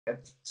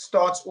It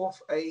starts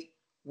off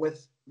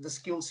with the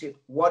skill set.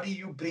 What do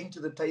you bring to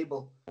the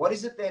table? What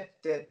is it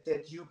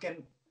that you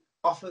can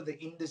offer the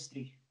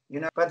industry?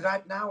 But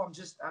right now I'm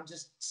just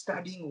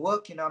studying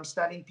work. I'm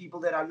studying people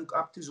that I look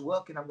up to's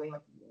work, and I'm going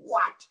like,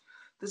 what?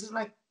 This is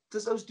like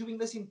this. I was doing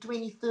this in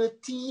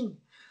 2013.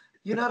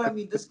 You know what I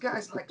mean? This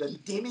guy's like a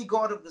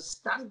demigod of the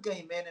stunt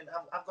game, man, and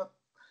I've got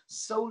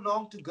so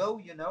long to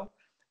go.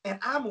 And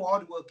I'm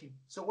hardworking.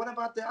 So what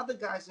about the other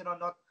guys that are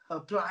not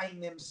applying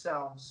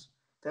themselves,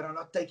 that are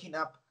not taking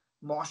up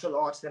martial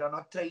arts, that are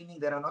not training,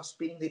 that are not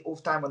spending their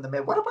off time on the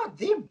mat? What about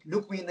them?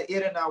 Look, we're in the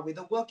era now where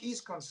the work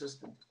is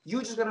consistent.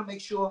 You just gotta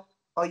make sure,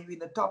 are you in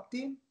the top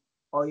 10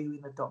 or are you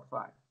in the top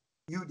 5?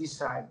 You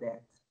decide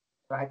that,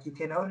 right? You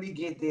can only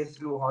get there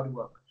through hard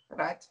work,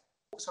 right?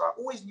 So I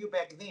always knew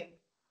back then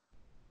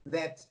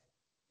that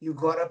you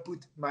gotta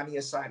put money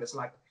aside. It's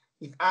like,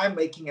 if I'm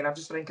making, and I'm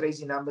just throwing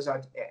crazy numbers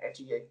out at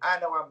you, I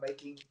know I'm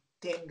making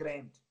 10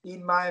 grand.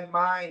 In my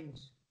mind,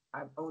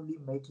 I'm only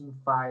making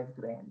 5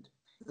 grand.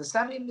 The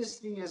sun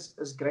industry is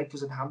great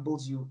because it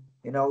humbles you.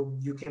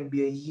 You can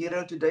be a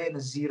hero today and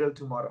a zero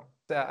tomorrow.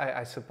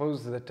 I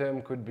suppose the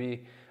term could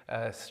be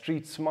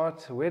street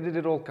smart. Where did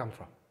it all come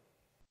from?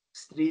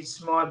 Street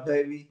smart,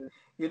 baby.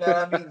 You know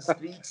what I mean?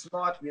 Street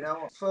smart.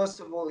 First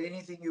of all,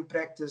 anything you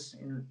practice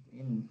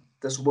in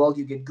this world,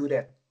 you get good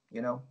at.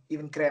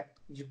 Even crap.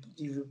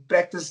 You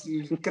practice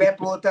you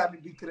crap all the time,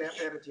 you be crap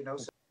at it.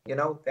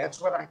 So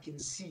that's what I can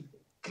see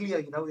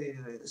clear.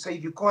 So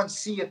if you can't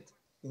see it,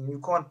 then you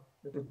can't.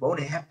 It won't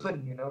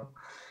happen.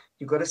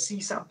 You got to see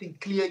something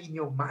clear in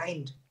your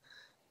mind.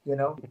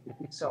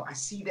 So I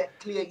see that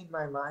clear in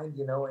my mind.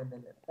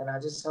 And I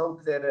just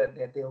hope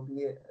that there'll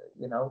be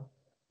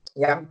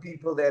young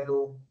people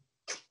that'll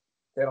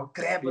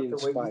grab Be it the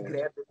way we inspired.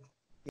 grab it.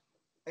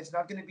 It's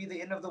not going to be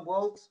the end of the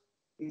world.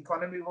 The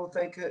economy will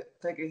take a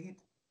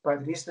hit,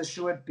 but rest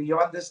assured,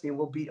 beyond this, there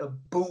will be a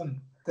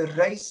boom. The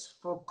race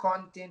for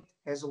content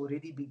has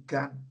already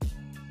begun.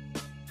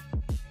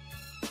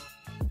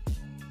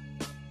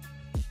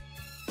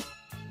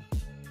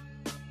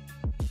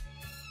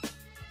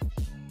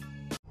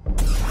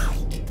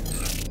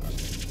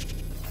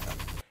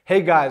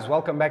 Hey guys,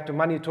 welcome back to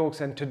Money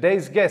Talks, and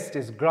today's guest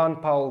is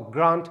Grant Powell.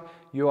 Grant,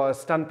 you are a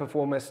stunt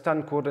performer,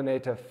 stunt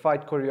coordinator,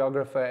 fight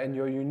choreographer, and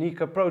your unique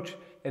approach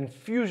and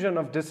fusion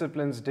of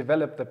disciplines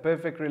develop the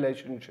perfect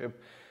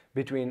relationship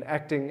between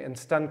acting and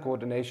stunt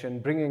coordination,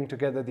 bringing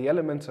together the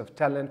elements of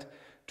talent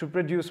to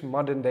produce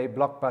modern-day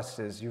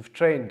blockbusters. You've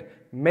trained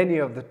many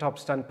of the top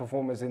stunt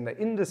performers in the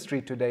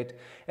industry to date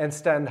and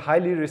stand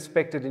highly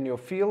respected in your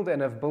field,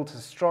 and have built a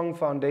strong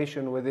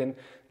foundation within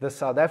the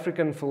South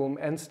African film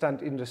and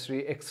stunt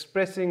industry,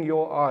 expressing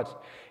your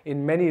art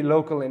in many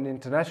local and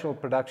international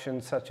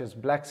productions such as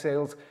Black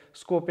Sails,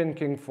 Scorpion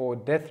King 4,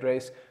 Death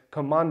Race,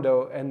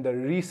 Commando, and the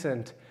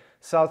recent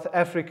South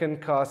African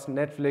cast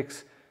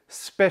Netflix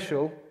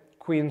special,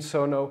 Queen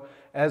Sono,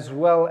 as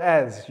well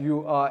as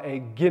you are a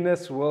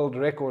Guinness World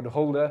Record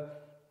holder.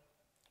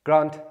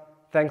 Grant,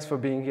 thanks for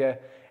being here.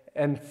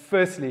 And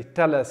firstly,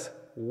 tell us,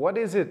 what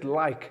is it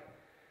like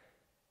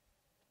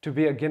to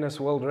be a Guinness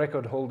World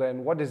Record holder,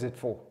 and what is it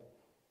for?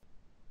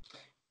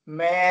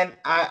 Man,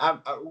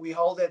 we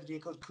hold that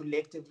record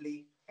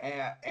collectively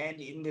and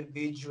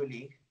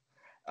individually.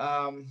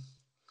 Um,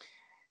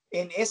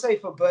 in SA,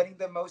 for burning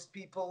the most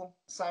people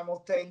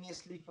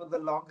simultaneously for the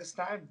longest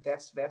time.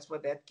 That's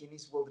what that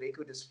Guinness World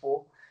Record is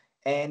for.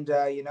 And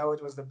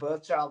it was the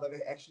birth child of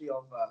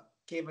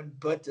Kevin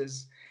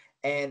Butters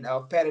and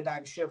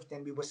Paradigm Shift.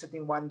 And we were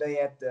sitting one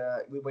day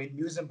we were in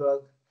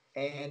Muizenberg,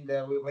 and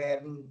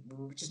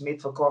we just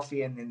met for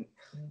coffee, and then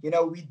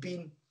we'd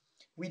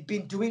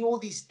been doing all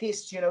these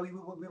tests.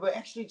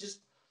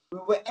 We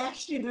were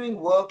actually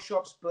doing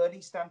workshops,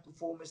 burning stunt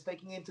performers,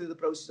 taking them through the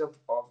process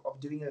of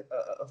doing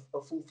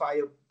a full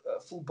fire,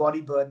 full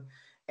body burn,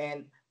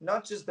 and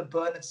not just the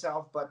burn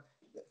itself, but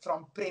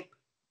from prep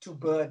to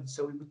burn.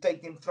 So we would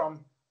take them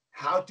from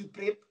how to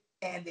prep,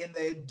 and then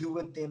they do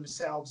it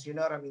themselves. You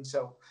know what I mean?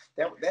 So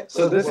that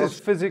So was the this is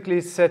workshop.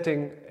 physically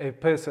setting a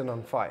person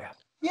on fire.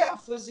 Yeah,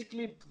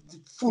 physically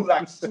full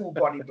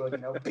body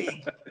burn,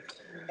 big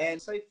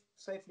and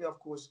safely, of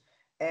course.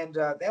 And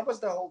that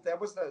was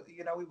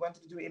we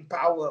wanted to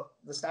empower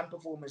the stunt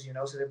performers,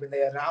 so that when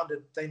they're around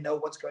it, they know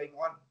what's going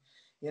on,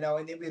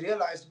 And then we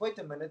realized, wait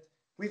a minute,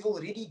 we've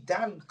already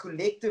done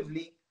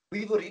collectively,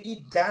 we've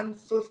already done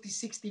 50,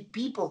 60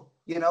 people,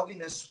 in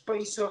a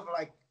space of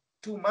like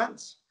 2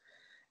 months.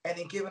 And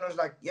then Kevin was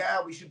like,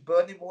 yeah, we should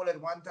burn them all at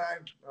one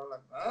time. I was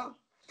like, huh?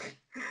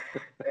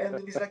 And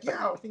then he's like,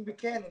 yeah, I think we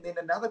can. And then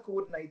another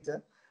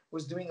coordinator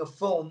was doing a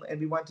film, and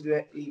we wanted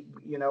to, we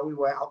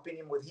were helping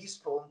him with his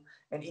film.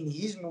 And in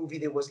his movie,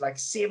 there was like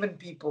 7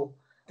 people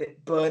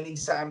that burning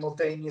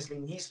simultaneously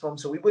in his film.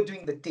 So we were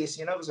doing the tests,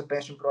 it was a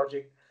passion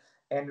project.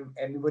 And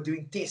we were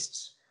doing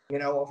tests,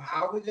 of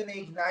how we're going to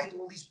ignite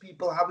all these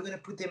people, how we're going to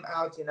put them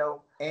out,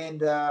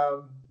 and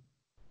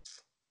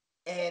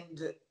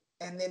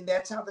and then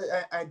that's how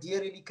the idea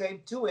really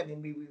came to. And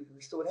then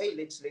we thought, hey,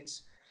 let's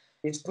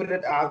put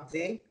it out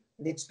there.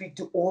 Let's speak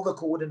to all the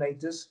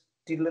coordinators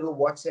did a little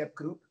WhatsApp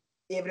group.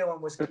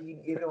 Everyone was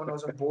keen. Everyone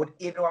was on board.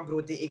 Everyone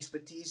brought their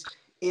expertise.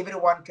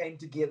 Everyone came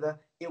together.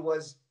 It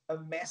was a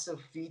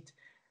massive feat.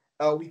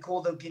 We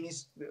called the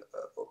Guinness,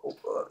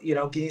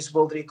 Guinness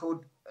World Record.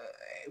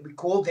 We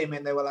called them,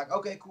 and they were like,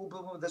 "Okay, cool,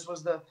 boom, boom. This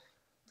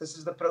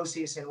is the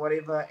process and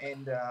whatever."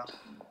 And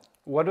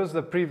what was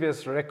the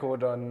previous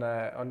record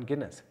on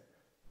Guinness?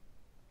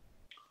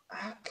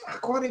 I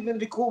can't even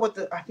recall what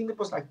I think it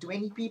was like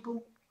 20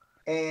 people,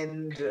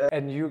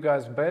 and you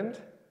guys burned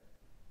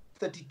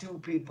 32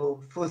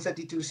 people for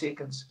 32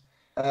 seconds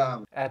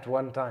at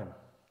one time.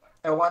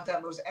 At one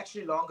time, it was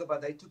actually longer,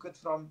 but they took it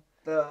from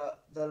the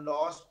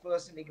last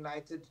person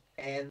ignited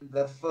and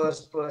the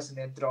first person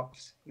that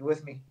drops. You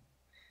with me?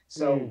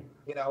 So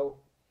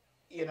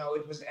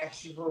it was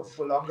actually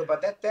for longer,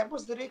 but that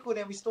was the record,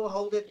 and we still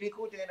hold that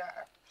record.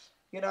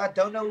 And I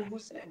don't know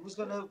who's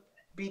gonna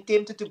be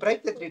tempted to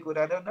break that record.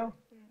 I don't know.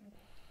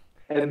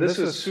 And this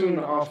was soon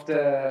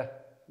after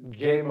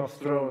Game of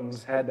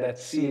Thrones had that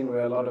scene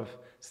where a lot of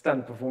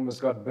stunt performers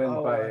got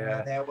burnt by.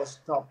 That was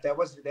top. That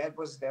was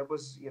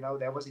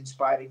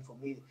inspiring for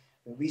me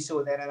when we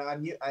saw that, and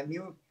I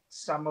knew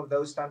some of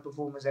those stunt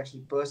performers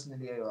actually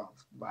personally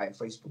via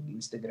Facebook,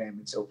 Instagram,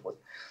 and so forth.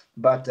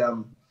 But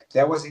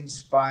that was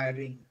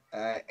inspiring,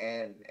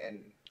 and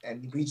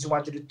we just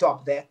wanted to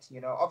top that.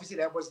 Obviously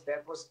that was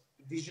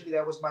visually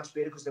that was much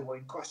better because they were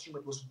in costume.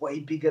 It was way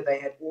bigger. They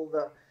had all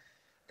the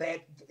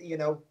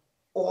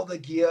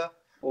gear,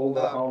 all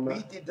the armor.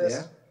 We did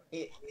this.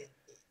 Yeah.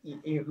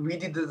 We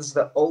did this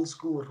the old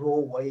school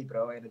raw way,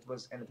 bro, and it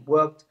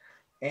worked,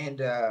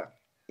 and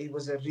it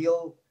was a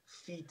real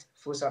feat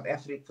for South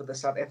Africa, for the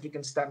South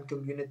African stunt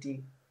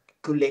community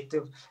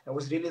collective. It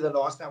was really the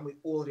last time we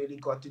all really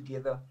got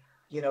together.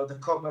 The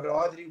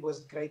camaraderie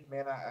was great,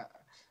 man.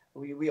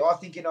 We are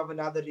thinking of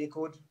another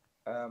record.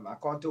 I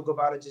can't talk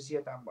about it just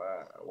yet. I'm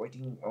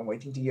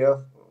waiting to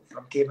hear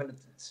from Kevin.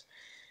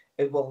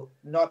 It will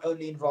not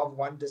only involve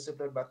one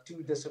discipline but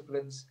two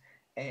disciplines,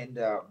 and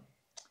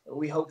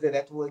we hope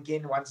that will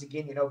once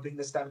again bring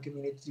the stunt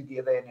community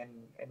together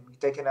and we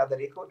take another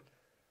record.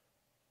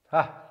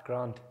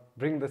 Grant,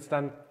 bring the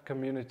stunt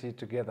community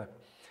together.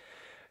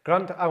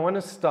 Grant, I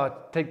want to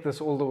take this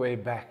all the way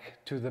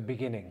back to the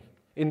beginning.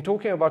 In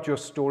talking about your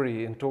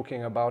story, in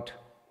talking about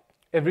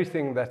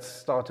everything that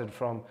started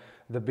from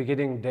the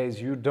beginning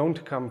days, you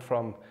don't come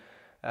from,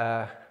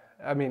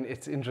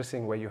 it's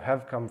interesting where you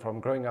have come from,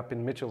 growing up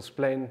in Mitchell's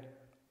Plain,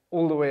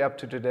 all the way up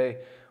to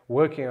today,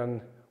 working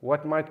on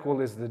what might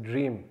call is the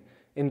dream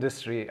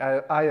industry.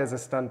 I as a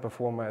stunt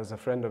performer, as a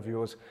friend of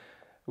yours,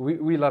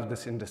 we love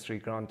this industry,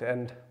 Grant.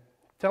 And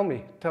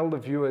tell the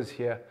viewers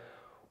here,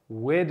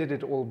 where did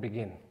it all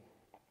begin?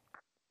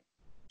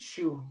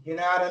 Sure. I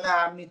don't know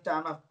how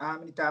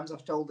many times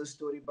I've told this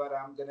story, but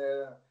I'm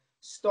gonna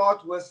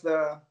start with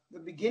the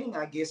beginning.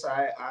 I guess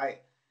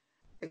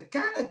it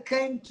kind of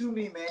came to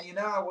me, man.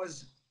 I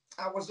was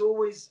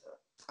always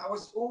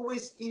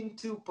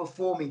into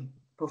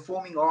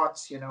performing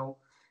arts.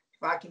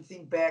 If I can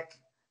think back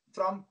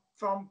from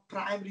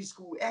primary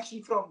school,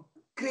 actually from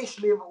creche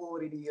level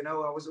already. I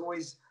was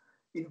always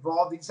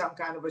involved in some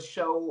kind of a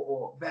show,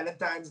 or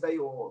Valentine's Day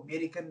or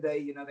American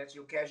Day. That's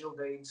your casual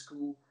day in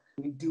school.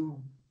 We do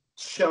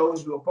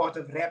shows. We were part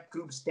of rap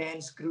groups,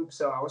 dance groups.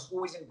 So I was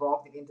always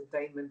involved in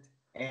entertainment.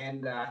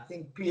 And I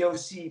think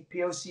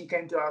POC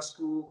came to our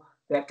school.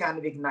 That kind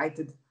of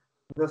ignited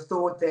the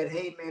thought that,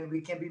 hey, man,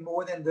 we can be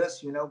more than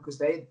this, because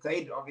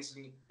they'd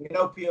obviously,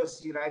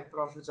 POC, right,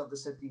 Prophets of the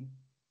City.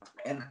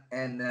 And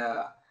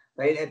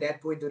they at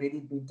that point already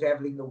been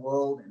traveling the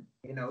world and,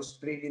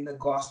 spreading the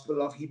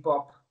gospel of hip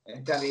hop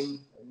and telling,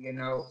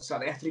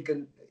 South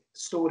African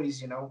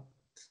stories,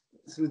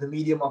 through the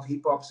medium of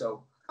hip hop.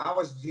 So I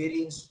was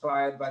very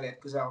inspired by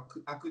that because I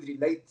could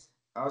relate.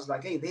 I was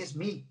like, hey, there's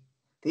me.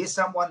 There's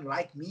someone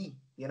like me.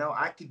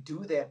 I could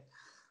do that.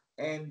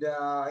 And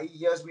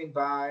years went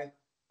by,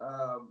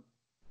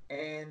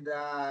 and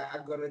I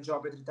got a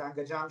job at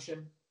Ritanga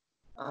Junction.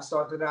 I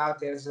started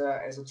out as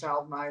a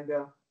child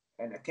minder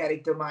and a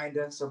character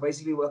minder. So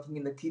basically working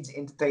in the kids'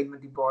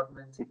 entertainment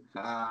department.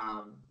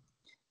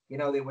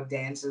 There were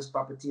dancers,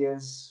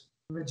 puppeteers,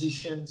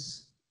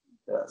 magicians,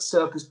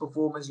 circus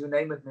performers, you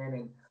name it,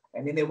 man.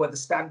 And then there were the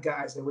stunt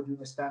guys. They were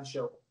doing a stunt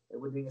show. They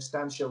were doing a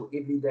stunt show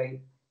every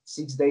day,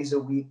 6 days a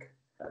week,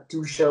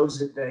 2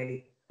 shows a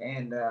day.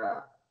 And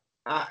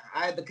I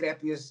had the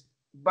crappiest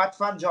but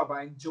fun job.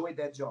 I enjoyed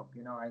that job.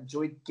 I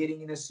enjoyed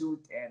getting in a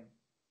suit and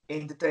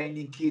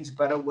entertaining kids,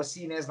 but it was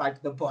seen as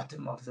like the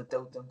bottom of the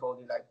totem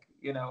pole. Like,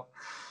 you're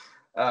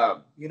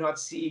not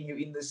seeing you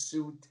in the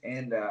suit.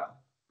 And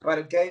but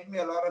it gave me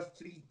a lot of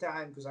free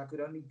time because I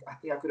think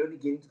I could only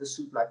get into the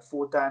suit like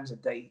 4 times a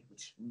day,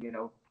 which,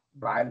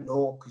 by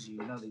law, because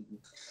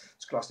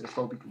it's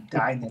claustrophobic, you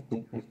die in that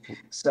thing.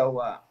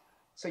 So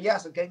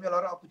it gave me a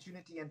lot of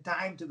opportunity and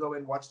time to go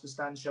and watch the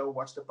stunt show,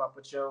 watch the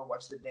puppet show,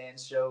 watch the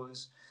dance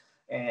shows,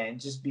 and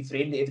just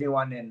befriend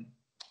everyone.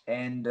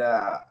 And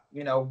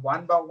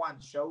one by one,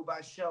 show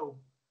by show,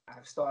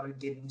 I started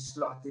getting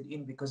slotted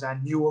in because I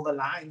knew all the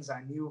lines.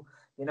 I knew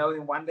You know,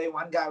 and one day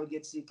one guy would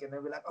get sick, and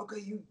they'd be like, "Okay,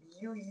 you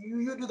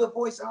do the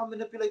voice. I'll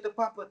manipulate the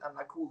puppet." I'm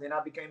like, "Cool." Then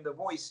I became the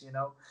voice, you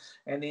know,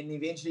 and then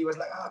eventually he was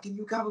like, "Ah, can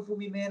you cover for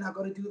me, man? I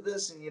got to do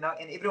this," and you know,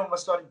 and everyone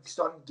was starting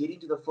to get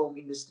into the film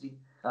industry.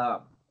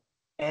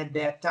 At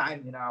that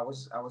time, you know, I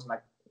was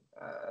like,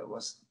 it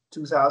was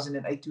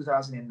 2008,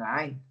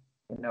 2009,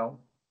 you know,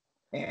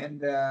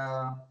 and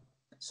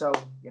so,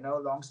 you know,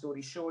 long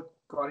story short,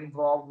 got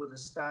involved with the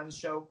stunt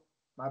show.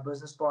 My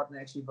business partner,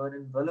 actually,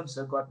 Vernon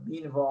Willemse, got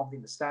me involved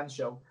in the stunt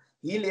show.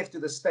 He left to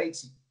the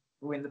States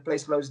when the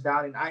place closed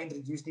down, and I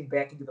introduced him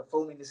back into the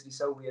film industry.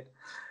 So weird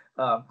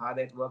how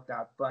that worked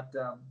out. But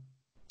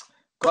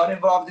got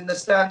involved in the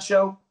stunt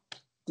show,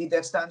 did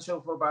that stunt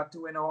show for about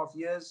 2.5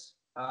 years,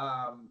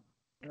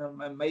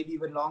 maybe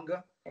even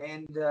longer.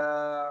 And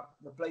the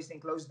place then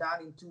closed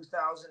down in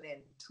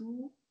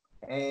 2002.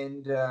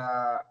 And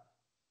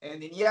and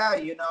then yeah,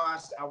 you know,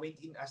 I went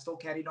in. I still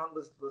carried on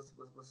with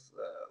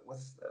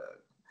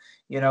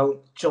you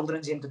know,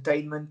 children's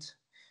entertainment.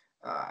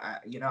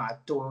 You know, I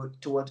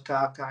toured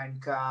Kaka and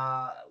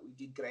Ka. We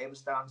did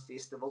Grahamstown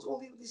festivals, all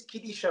these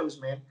kiddie shows,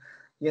 man.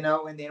 You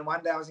know, and then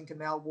one day I was in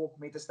Canal Walk,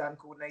 met the stunt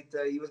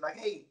coordinator. He was like,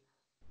 "Hey,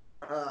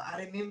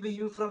 I remember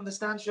you from the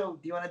stunt show.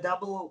 Do you want to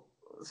double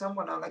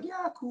someone?" I'm like,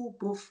 "Yeah, cool,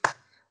 poof."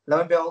 Lo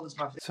and behold, it's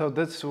my friend. So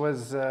this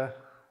was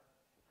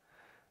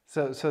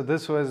so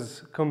this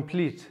was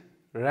complete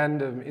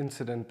random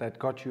incident that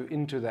got you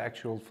into the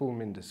actual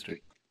film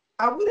industry.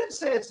 I wouldn't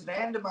say it's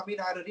random. I mean,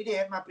 I already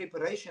had my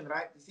preparation,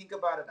 right? Think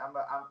about it.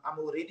 I'm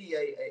already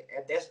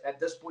at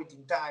this point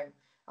in time.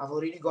 I've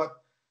already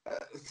got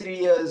 3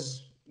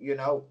 years. You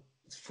know,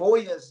 4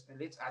 years.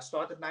 And I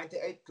started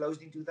 '98,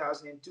 closed in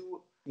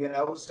 2002. You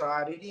know, so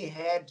I already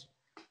had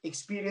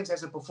experience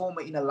as a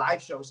performer in a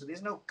live show. So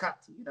there's no cut.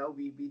 You know,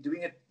 we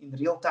doing it in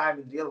real time,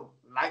 in real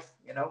life.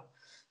 You know,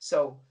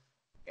 so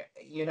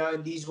you know,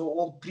 and these were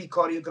all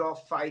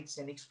pre-choreographed fights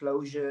and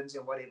explosions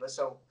and whatever.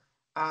 So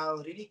I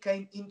already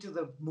came into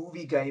the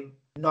movie game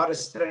not a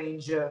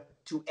stranger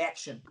to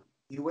action.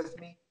 You with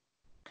me?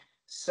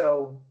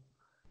 So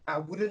I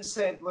wouldn't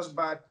say it was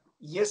by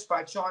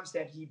chance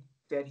that he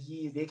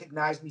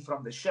recognized me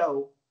from the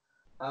show.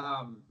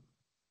 Um,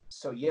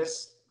 so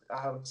yes,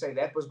 I would say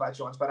that was by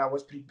chance, but I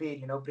was prepared.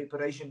 You know,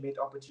 preparation met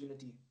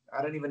opportunity.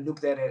 I don't even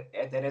look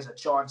at that as a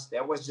chance.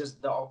 That was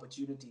just the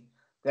opportunity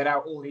that I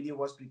already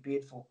was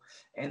prepared for.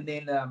 And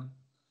then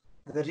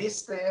the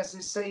rest, as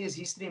I say, is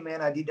history,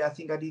 man. I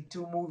think I did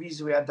 2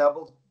 movies where I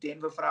doubled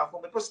Denver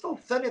Frauenfilm. It was still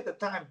thin at the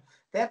time.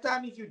 That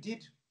time, if you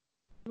did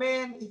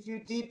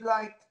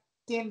like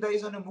 10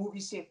 days on a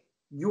movie set,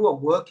 you were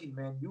working,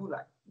 man. You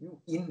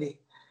in there,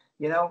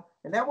 you know.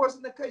 And that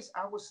wasn't the case.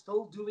 I was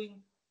still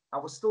doing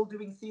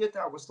theater.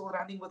 I was still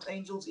running with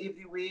Angels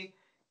everywhere.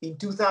 In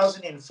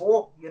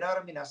 2004, you know what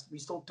I mean? We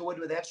still toured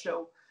with that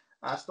show.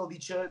 I still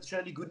did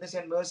Shirley Goodness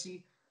and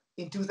Mercy.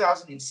 In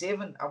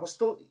 2007, I was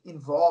still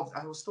involved.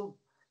 I was still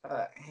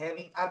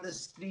having other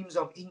streams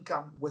of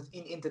income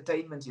within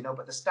entertainment, you know.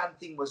 But the stunt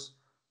thing was,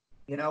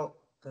 you know,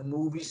 the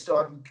movie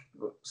started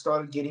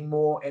getting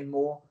more and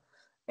more,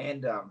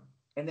 and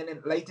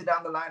then later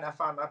down the line, I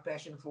found my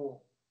passion for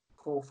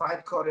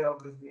fight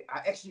choreography.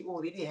 I actually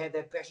already had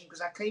that passion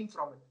because I came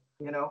from it,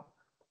 you know.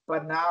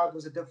 But now it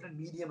was a different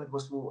medium. It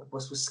was for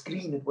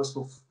screen. It was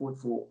for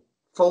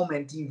film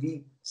and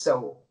TV.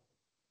 So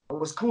it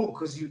was cool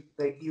because you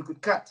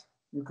could cut,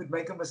 you could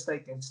make a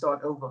mistake and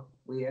start over,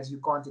 whereas you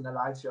can't in a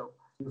live show.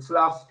 You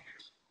fluff,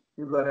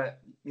 you gotta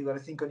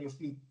think on your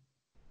feet.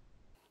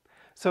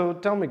 So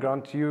tell me,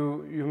 Grant,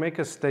 you make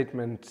a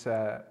statement,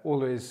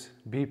 always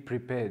be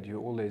prepared,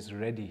 you're always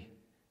ready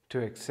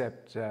to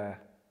accept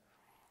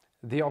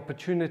the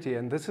opportunity.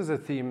 And this is a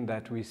theme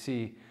that we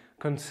see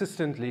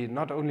consistently,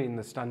 not only in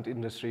the stunt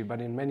industry, but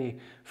in many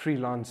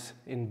freelance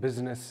in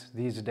business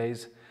these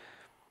days.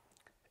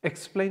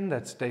 Explain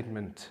that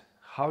statement.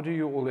 How do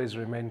you always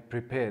remain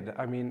prepared?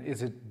 I mean,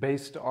 is it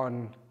based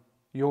on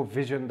your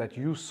vision that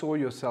you saw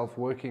yourself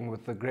working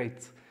with the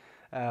greats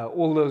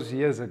all those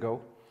years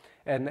ago?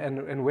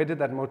 And where did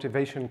that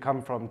motivation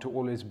come from to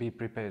always be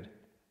prepared?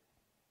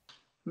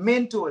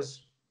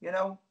 Mentors, you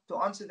know, to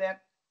answer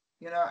that,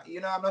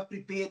 I'm not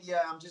prepared here.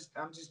 I'm just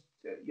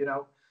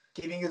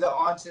giving you the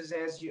answers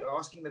as you're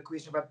asking the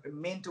question. But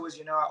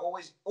mentors, I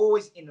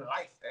always in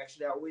life,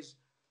 actually, I always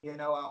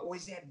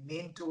had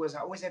mentors. I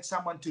always had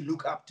someone to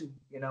look up to,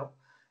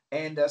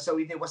 and so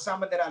if there was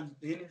someone that I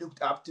really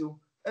looked up to,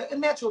 a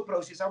natural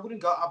process. I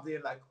wouldn't go up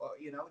there like,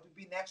 it would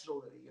be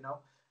natural,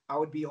 I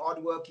would be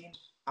hardworking.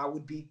 I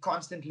would be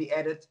constantly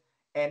at it,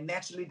 and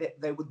naturally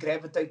they would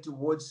gravitate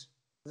towards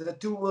the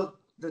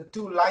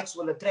two lights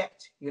will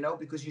attract,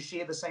 because you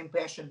share the same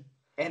passion,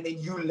 and then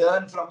you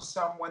learn from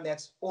someone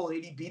that's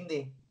already been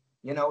there,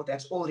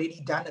 that's already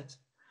done it,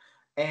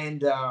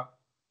 and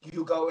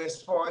you go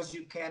as far as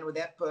you can with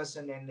that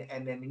person,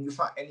 and then you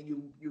find, and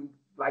you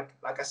like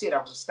I said,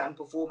 I was a stunt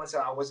performer, so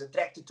I was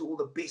attracted to all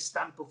the best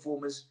stunt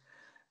performers.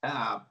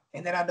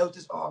 And then I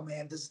noticed, oh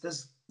man,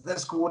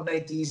 this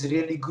coordinator is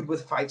really good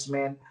with fights,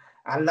 man.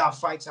 I love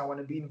fights. I want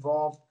to be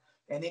involved.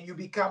 And then you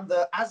become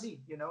the Aussie,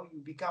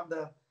 you become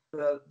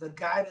the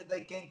guy that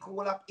they can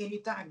call up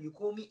anytime. You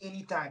call me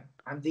anytime.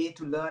 I'm there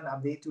to learn.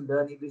 I'm there to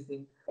learn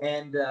everything.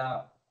 And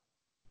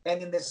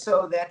then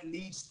so that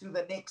leads to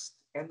the next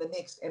and the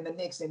next and the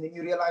next. And then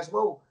you realize,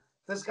 whoa,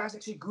 this guy's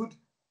actually good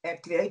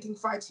at creating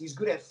fights. He's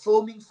good at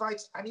filming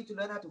fights. I need to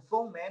learn how to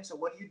film, man. So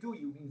what do?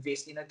 You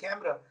invest in a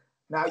camera.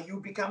 Now you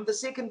become the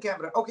second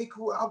camera. Okay,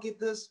 cool. I'll get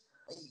this.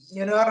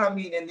 You know what I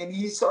mean? And then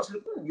he starts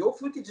looking, your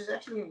footage is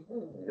actually,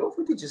 your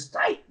footage is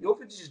tight. Your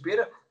footage is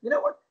better. You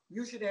know what?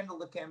 You should handle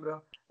the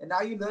camera. And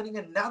now you're learning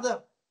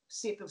another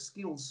set of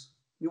skills.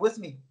 You with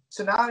me?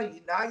 So now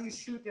you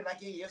shoot and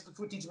like, hey, here's the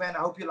footage, man. I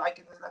hope you like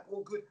it. And it's like,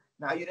 oh, good.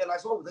 Now you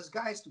realize, oh, this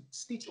guy has to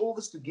stitch all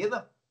this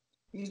together.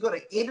 He's got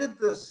to edit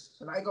this.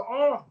 And I go,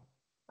 oh,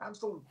 I'm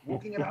still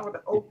walking around with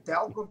an old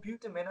Dell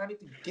computer, man. I need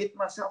to get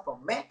myself a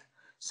Mac.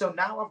 So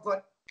now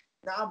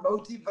I'm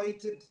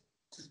motivated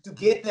to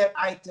get that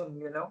item,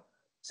 you know.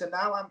 So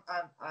now I'm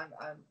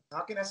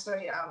how can I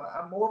say,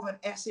 I'm more of an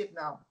asset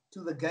now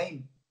to the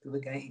game.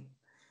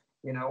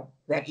 You know,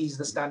 that is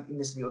the stunt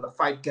industry or the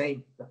fight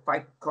game, the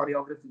fight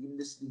choreography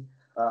industry,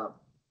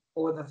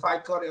 or the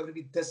fight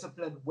choreography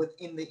discipline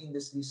within the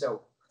industry.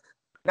 So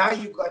now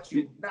you got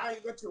your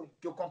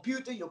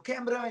computer, your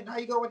camera, and now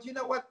you go, what, you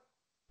know what?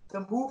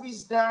 The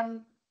movie's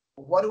done.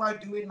 What do I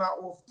do in my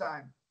off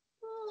time?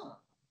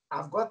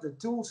 I've got the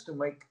tools to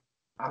make.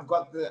 I've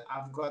got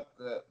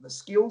the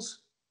skills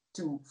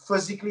to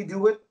physically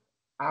do it.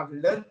 I've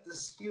learned the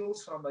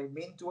skills from a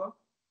mentor.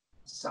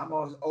 Some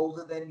are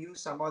older than you,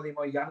 some of them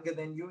are younger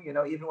than you. You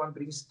know, everyone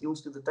brings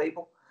skills to the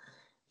table.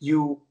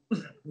 You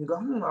go,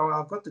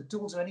 I've got the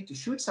tools. I need to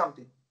shoot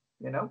something.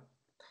 You know,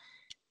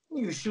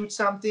 you shoot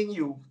something.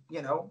 You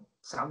know,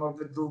 some of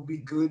it will be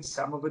good,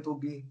 some of it will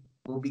be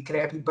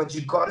crappy, but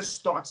you got to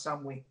start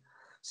somewhere.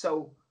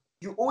 So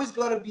you always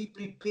got to be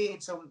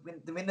prepared. So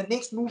when the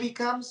next movie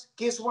comes,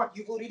 guess what?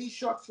 You've already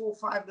shot 4 or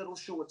 5 little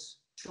short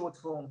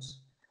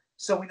films.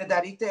 So when the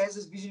director has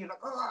this vision, you're like,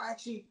 oh,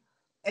 actually,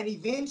 and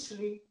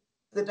eventually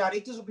the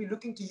directors will be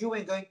looking to you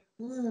and going,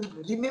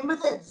 remember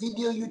that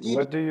video you did?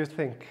 What do you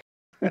think?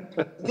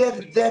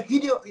 that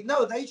video,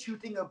 no, they're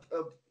shooting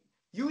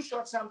you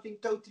shot something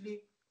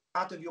totally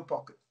out of your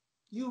pocket.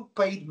 You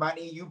paid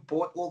money, you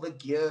bought all the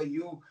gear,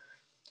 you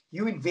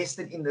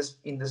invested in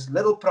this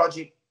little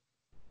project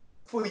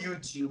for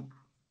YouTube.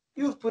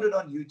 You've put it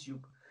on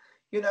YouTube.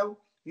 You know,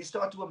 you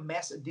start to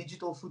amass a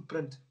digital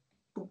footprint.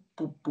 Boop,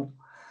 boop, boop.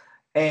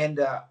 And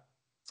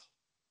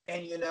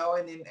you know,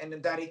 and the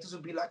directors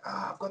will be like,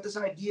 I've got this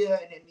idea,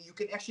 and you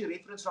can actually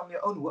reference from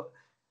your own work.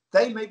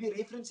 They may be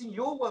referencing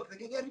your work. They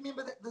go, yeah,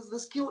 remember that the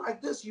skill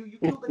like this. You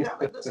killed the guy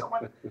like this.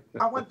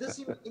 I want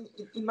this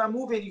in my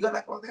movie. And you go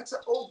like, well, that's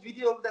an old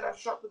video that I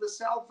shot with a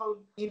cell phone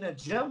in a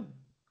gym.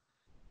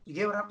 You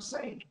get what I'm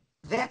saying?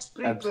 That's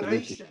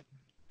preparation. Absolutely.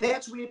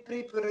 That's where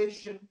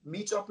preparation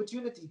meets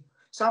opportunity.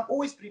 So I'm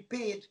always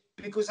prepared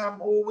because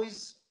I'm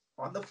always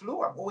on the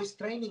floor. I'm always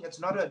training. It's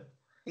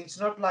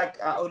not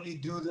like I only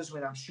do this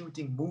when I'm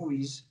shooting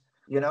movies.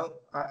 You know,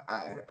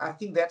 I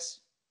think that's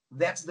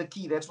the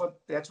key. That's what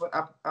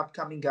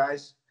upcoming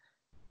guys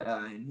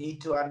need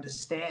to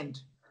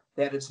understand,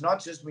 that it's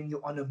not just when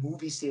you're on a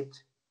movie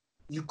set.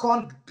 You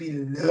can't be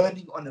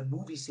learning on a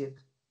movie set.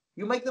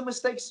 You make the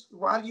mistakes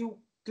while you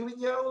doing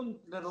your own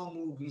little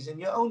movies and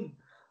your own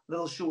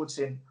little shorts,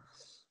 and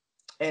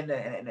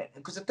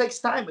because it takes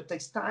time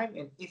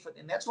and effort,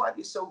 and that's why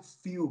there's so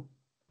few.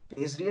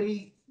 There's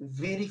really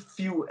very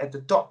few at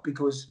the top,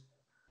 because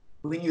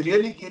when you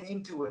really get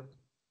into it,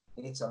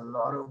 it's a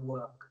lot of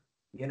work.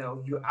 You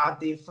know, you're out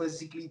there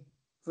physically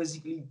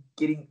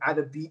getting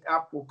either beat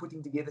up or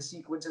putting together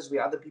sequences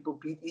where other people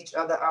beat each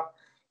other up.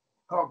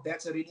 Oh,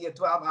 that's already a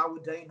 12-hour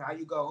day. Now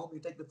you go home, you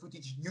take the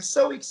footage. You're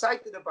so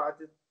excited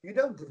about it. You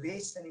don't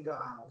rest and you go,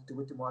 I'll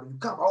do it tomorrow. You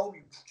come home,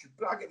 you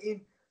plug it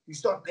in, you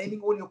start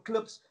naming all your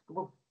clips.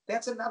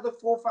 That's another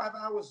 4 or 5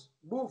 hours.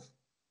 Move.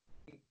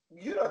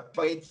 You're not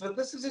paid for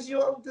this. This is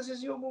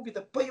your movie.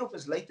 The payoff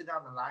is later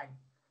down the line.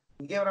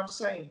 You get what I'm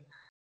saying?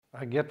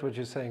 I get what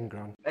you're saying,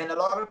 Grant. And a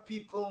lot of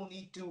people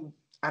need to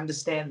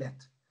understand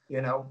that.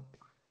 You know,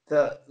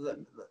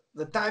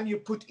 the time you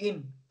put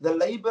in, the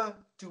labor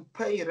to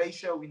pay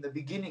ratio in the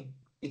beginning,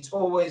 it's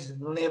always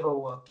never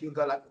work. You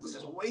go like, this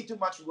is way too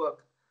much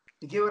work.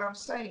 You get what I'm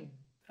saying?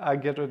 I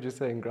get what you're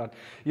saying, Grant.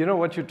 You know,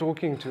 what you're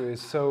talking to is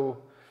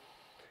so,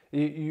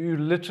 you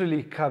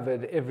literally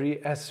covered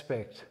every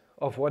aspect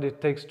of what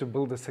it takes to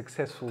build a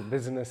successful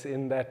business,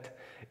 in that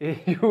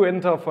you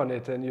went off on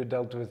it and you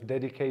dealt with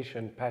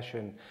dedication,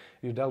 passion,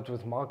 you dealt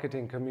with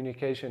marketing,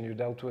 communication, you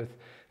dealt with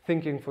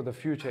thinking for the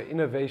future,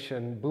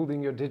 innovation,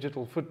 building your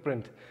digital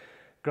footprint.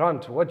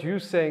 Grant, what you're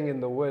saying in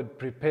the word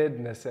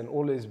preparedness and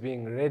always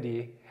being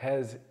ready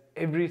has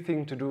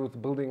everything to do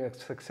with building a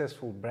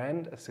successful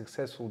brand, a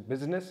successful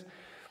business.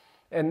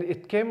 And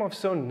it came off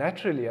so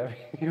naturally. I mean,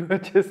 you were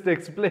just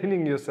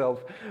explaining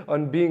yourself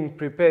on being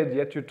prepared,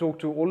 yet you talk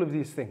to all of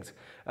these things,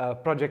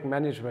 project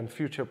management,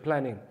 future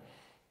planning.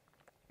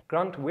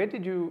 Grant, where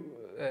did you,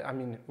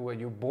 were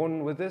you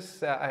born with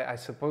this? I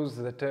suppose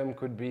the term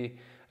could be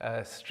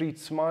street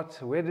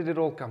smart. Where did it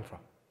all come from?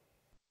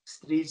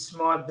 Street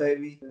smart,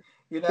 baby.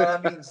 You know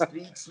what I mean?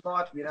 Street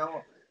smart.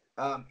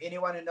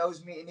 Anyone who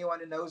knows me, anyone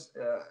who knows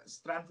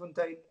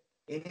Strandfontein,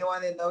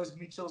 anyone that knows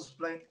Mitchell's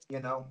Plain,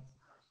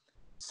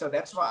 So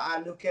that's why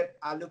I look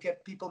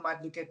at people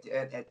might look at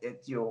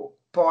your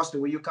past or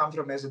where you come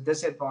from as a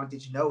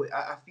disadvantage. No,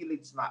 I feel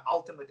it's my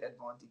ultimate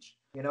advantage.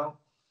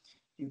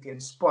 You can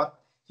spot,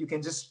 you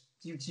can just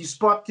you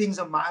spot things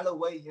a mile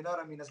away. You know what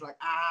I mean? It's like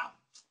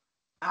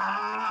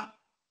ah,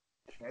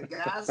 that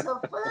guy's a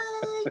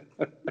fake.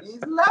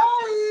 He's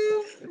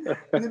lying.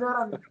 You know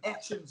what I mean?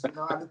 Actions.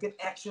 I look at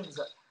actions.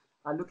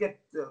 I look at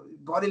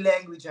body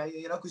language.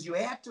 Because you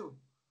had to.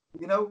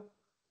 You know,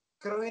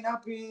 growing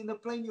up in the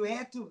plane, you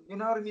had to. You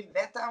know what I mean?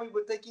 That time we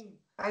were taking.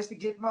 I used to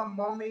get my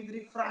mom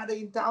every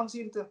Friday in Town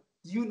Center.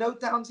 You know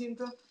Town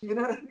Center? You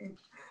know what I mean?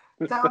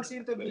 Town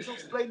Center,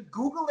 Mitchell's Plain.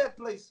 Google that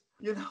place.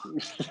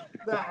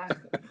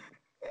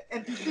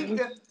 And to think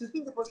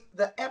it was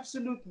the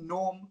absolute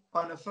norm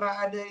on a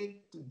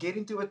Friday to get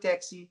into a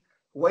taxi,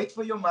 wait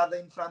for your mother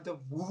in front of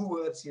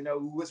Woolworths.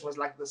 Woolworths was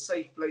like the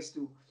safe place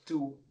to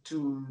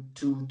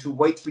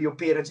wait for your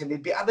parents, and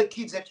there'd be other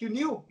kids that you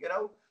knew.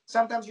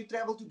 Sometimes you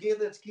travel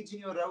together, it's kids in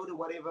your road or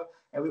whatever,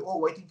 and we're all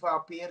waiting for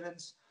our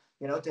parents,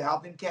 to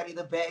help them carry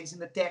the bags in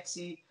the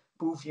taxi.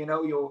 Poof,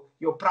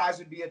 your prize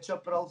would be a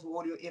chip roll for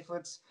all your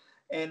efforts,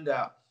 and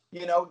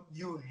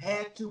you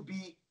had to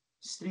be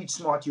street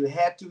smart. You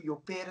had to.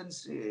 Your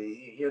parents,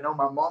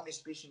 my mom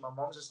especially. My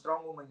mom's a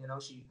strong woman.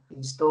 She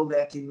instilled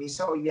that in me.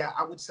 So yeah,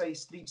 I would say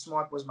street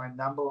smart was my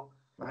number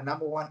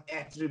one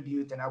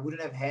attribute, and I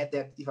wouldn't have had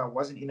that if I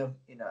wasn't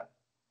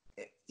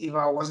if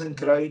I wasn't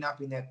growing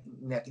up in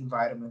that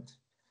environment.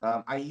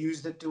 I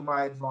used it to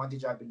my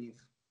advantage, I believe.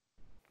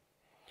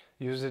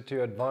 Use it to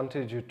your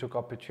advantage. You took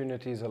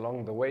opportunities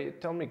along the way.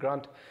 Tell me,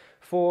 Grant,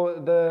 for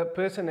the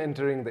person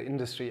entering the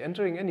industry,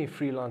 entering any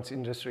freelance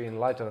industry in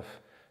light of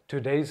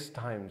today's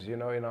times,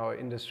 in our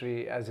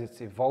industry as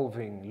it's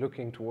evolving,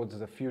 looking towards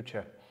the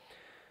future,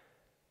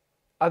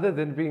 other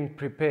than being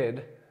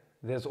prepared,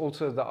 there's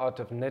also the art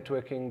of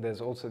networking.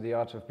 There's also the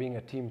art of being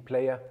a team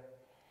player.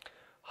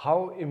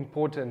 How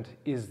important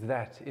is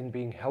that in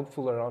being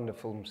helpful around a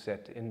film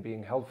set, in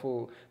being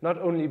helpful, not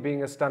only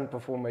being a stunt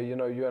performer?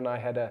 You and I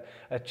had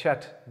a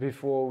chat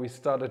before we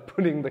started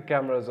putting the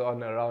cameras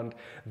on around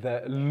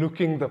the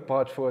looking the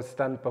part for a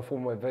stunt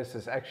performer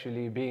versus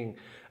actually being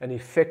an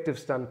effective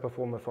stunt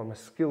performer from a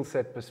skill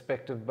set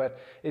perspective.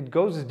 But it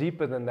goes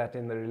deeper than that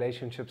in the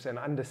relationships and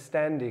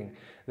understanding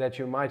that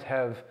you might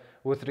have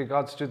with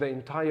regards to the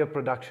entire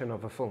production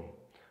of a film.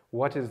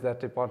 What is that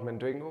department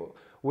doing?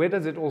 Where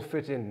does it all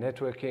fit in,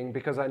 networking?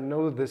 Because I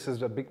know this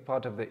is a big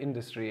part of the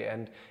industry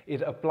and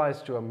it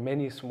applies to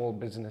many small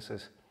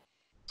businesses.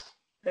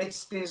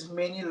 There's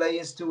many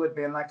layers to it,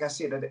 man. Like I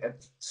said,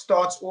 it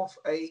starts off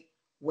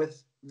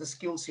with the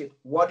skill set.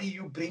 What do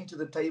you bring to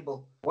the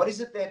table? What is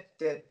it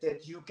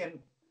that you can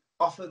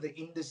offer the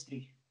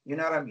industry? You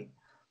know what I mean?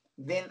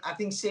 Then I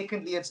think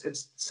secondly,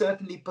 it's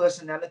certainly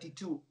personality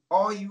too.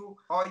 Are you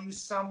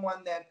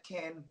someone that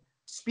can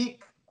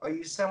speak? Are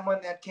you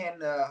someone that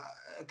can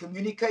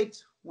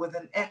communicate with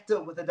an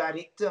actor, with a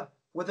director,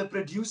 with a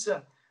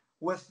producer?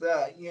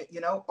 Are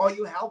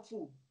you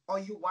helpful? Are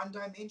you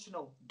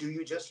one-dimensional? Do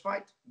you just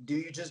fight? Do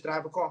you just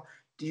drive a car?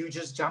 Do you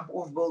just jump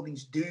off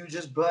buildings? Do you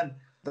just burn?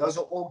 Those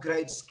are all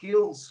great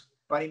skills.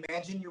 But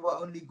imagine you were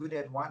only good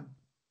at one.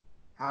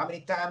 How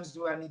many times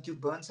do I need to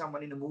burn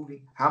someone in a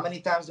movie? How many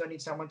times do I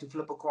need someone to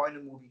flip a car in a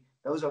movie?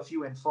 Those are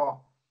few and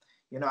far.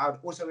 I would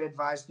also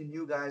advise the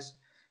new guys,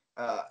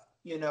 uh,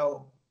 you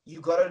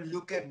got to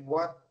look at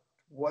what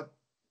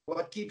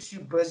keeps you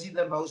busy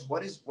the most.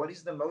 What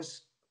is the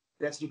most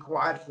that's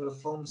required for a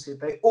film set?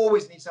 They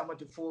always need someone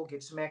to fall,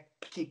 get smacked,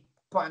 kick,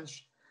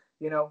 punch.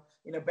 In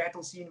a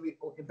battle scene we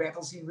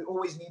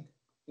always need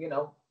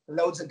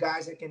loads of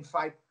guys that can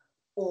fight,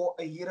 or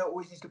a hero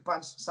always needs to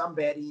punch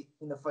somebody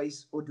in the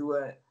face or do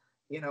a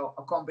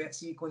combat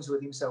sequence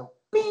with himself.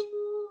 Bing!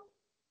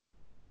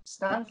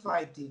 Stunt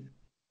fighting.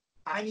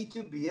 I need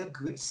to be a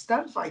good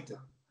stunt fighter,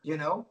 you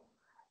know?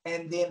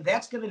 And then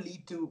that's going to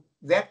lead to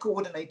that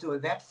coordinator or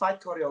that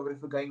fight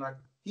choreographer going like,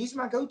 he's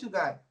my go-to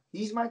guy.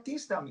 He's my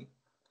test dummy.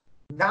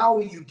 Now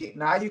you're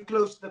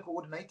close to the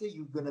coordinator.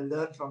 You're going to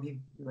learn from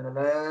him. You're going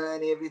to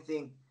learn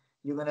everything.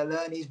 You're going to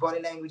learn his body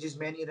language, his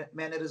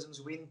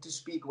mannerisms, when to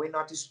speak, when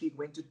not to speak,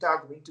 when to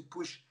tug, when to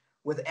push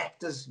with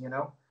actors.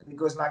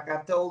 Because like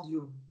I told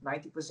you,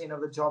 90% of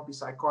the job is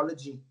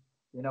psychology,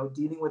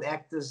 dealing with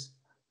actors,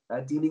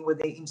 dealing with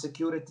their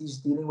insecurities,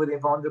 dealing with their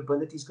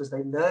vulnerabilities, because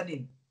they're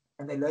learning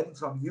and they're learning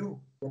from you,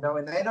 and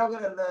they're not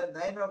going to learn,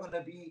 they're not going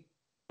to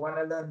want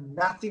to learn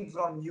nothing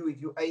from you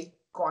if you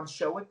can't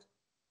show it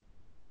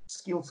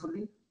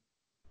skillfully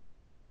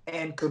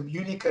and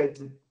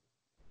communicate it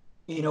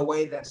in a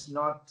way that's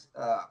not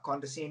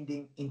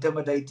condescending,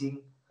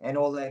 intimidating, and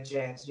all that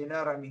jazz. You know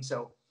what I mean?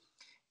 So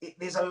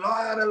there's a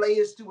lot of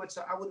layers to it.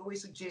 So I would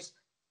always suggest,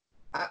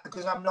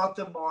 because I'm not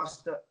the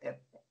master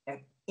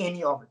at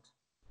any of it.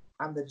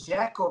 I'm the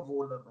jack of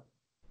all of it.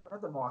 I'm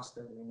not the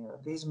master.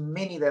 There's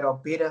many that are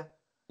better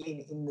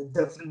in the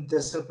different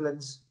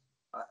disciplines.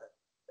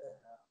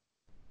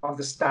 of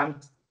the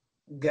stunt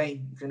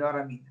game, if you know what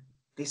I mean.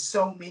 There's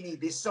so many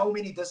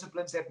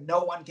disciplines that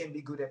no one can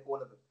be good at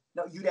all of it.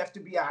 No, you'd have to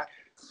be I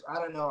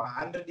don't know,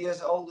 100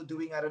 years old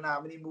doing I don't know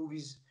how many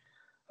movies.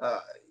 Uh,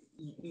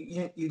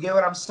 you get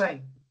what I'm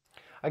saying?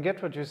 I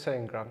get what you're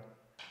saying, Grant.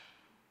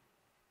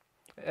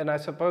 And I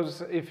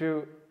suppose if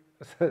you,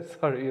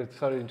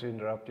 sorry to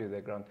interrupt you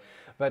there, Grant,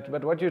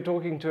 but what you're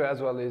talking to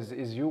as well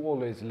is you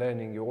always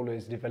learning, you're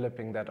always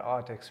developing that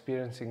art,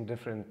 experiencing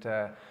different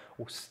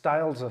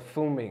styles of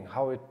filming,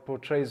 how it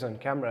portrays on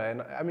camera.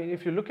 And I mean,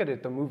 if you look at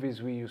it, the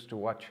movies we used to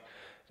watch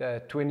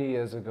 20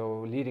 years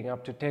ago, leading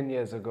up to 10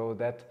 years ago,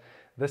 that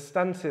the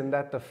stunts in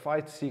that, the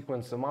fight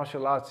sequence, the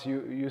martial arts,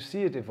 you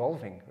see it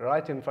evolving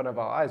right in front of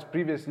our eyes.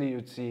 Previously,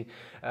 you'd see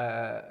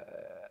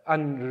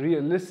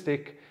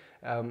unrealistic.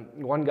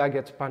 One guy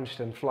gets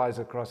punched and flies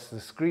across the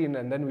screen,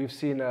 and then we've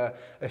seen a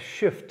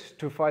shift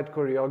to fight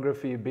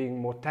choreography being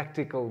more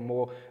tactical,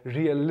 more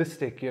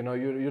realistic. You know,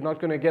 you're not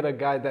going to get a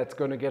guy that's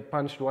going to get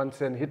punched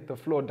once and hit the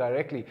floor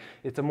directly.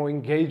 It's a more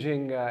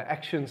engaging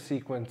action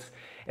sequence,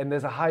 and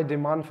there's a high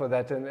demand for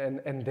that.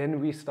 And then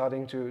we're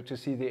starting to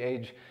see the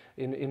age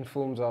in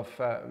films of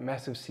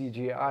massive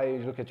CGI.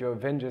 You look at your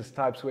Avengers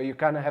types, where you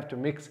kind of have to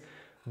mix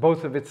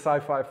both of its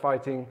sci-fi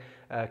fighting,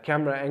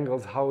 camera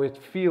angles, how it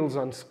feels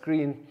on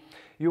screen.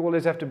 You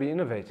always have to be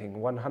innovating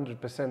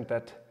 100%.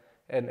 That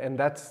and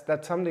that's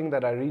something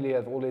that I really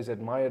have always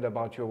admired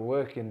about your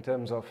work, in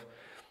terms of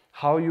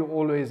how you're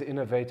always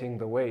innovating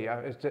the way.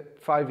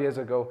 5 years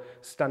ago,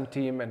 Stunt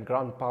Team and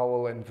Grant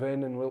Powell and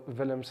Vernon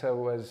Willemse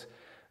was,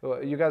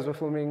 you guys were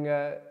filming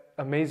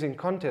amazing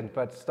content,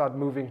 but start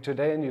moving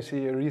today and you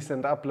see your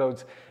recent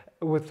uploads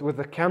with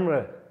the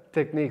camera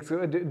techniques.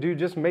 Do you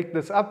just make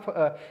this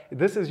up?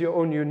 This is your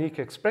own unique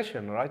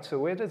expression, right? So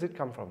where does it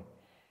come from?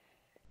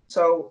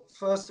 So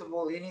first of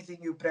all, anything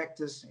you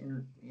practice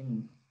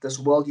in this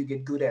world, you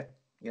get good at.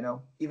 You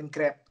know, even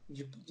crap.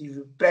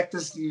 You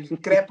practice, you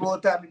crap all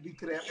the time, you be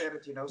crap at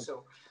it. You know,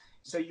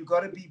 so you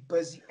got to be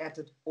busy at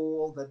it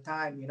all the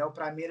time. You know,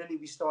 primarily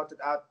we started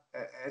out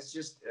as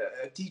just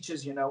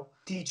teachers. You know,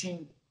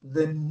 teaching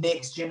the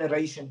next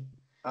generation.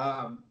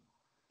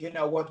 You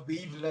know, what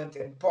we've learned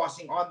and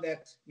passing on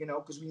that, you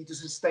know, because we need to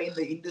sustain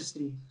the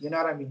industry. You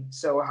know what I mean?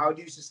 So how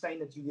do you sustain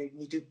it? You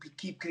need to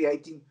keep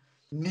creating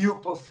new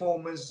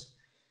performers,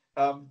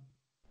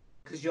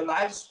 because your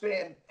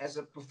lifespan as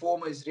a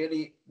performer is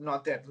really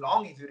not that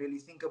long if you really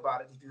think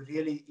about it. If you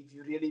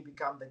really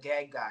become the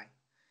gag guy,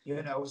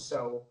 you know.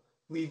 So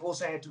we've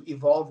also had to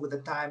evolve with the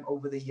time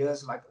over the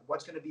years, like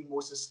what's going to be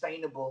more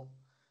sustainable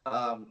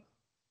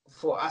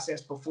for us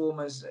as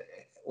performers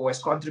or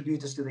as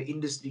contributors to the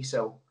industry.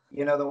 So,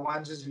 you know, the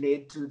one just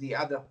led to the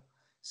other.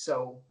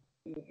 So,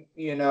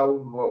 you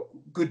know,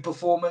 good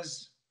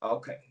performers,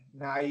 okay.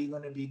 Now you're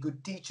going to be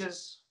good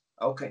teachers,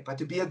 okay. But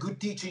to be a good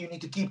teacher, you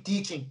need to keep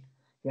teaching,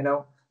 you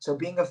know. So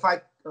being a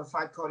fight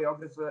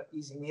choreographer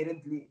is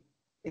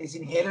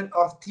inherent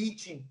of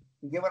teaching.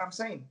 You get what I'm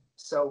saying?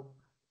 So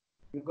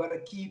you got to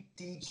keep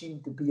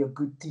teaching to be a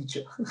good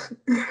teacher.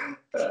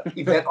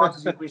 If that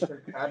answers your question.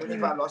 I don't know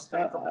if I lost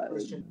track of the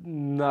question.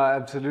 No,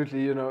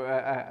 absolutely. You know,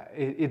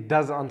 it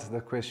does answer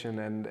the question,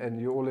 and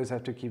you always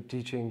have to keep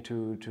teaching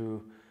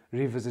to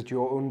revisit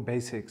your own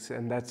basics,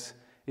 and that's,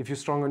 if you're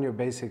strong on your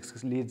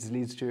basics, leads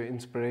to your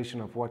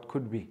inspiration of what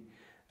could be.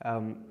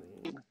 And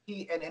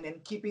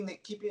keeping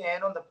your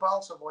hand on the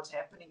pulse of what's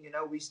happening. You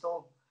know, we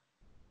still,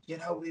 you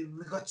know, we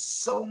got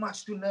so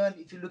much to learn.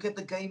 If you look at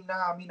the game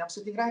now, I mean, I'm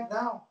sitting right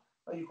now.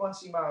 You can't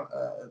see my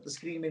the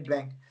screen in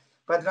blank,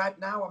 but right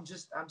now I'm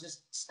just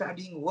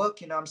studying work.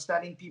 You know, I'm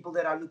studying people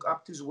that I look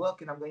up to's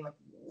work, and I'm going like,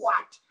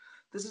 what?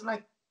 This is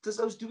like this.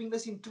 I was doing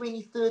this in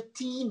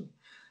 2013.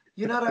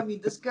 You know what I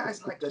mean? This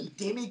guy's like a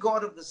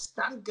demigod of the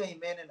stunt game,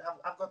 man, and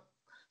I've got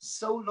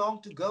so long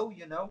to go.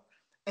 You know,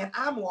 and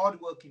I'm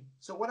hardworking.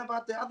 So what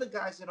about the other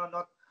guys that are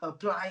not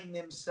applying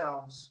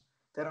themselves,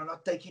 that are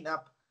not taking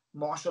up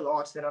martial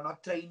arts, that are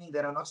not training,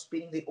 that are not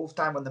spending their off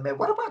time on the mat?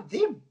 What about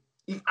them?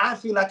 If I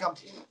feel like I'm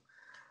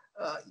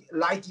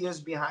light years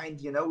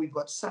behind, you know, we've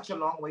got such a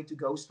long way to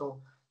go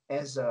still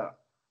as a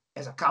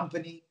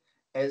company,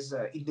 as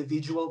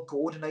individual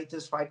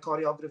coordinators, fight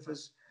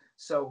choreographers.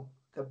 So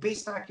the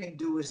best I can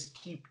do is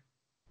keep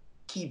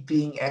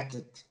being at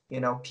it, you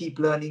know, keep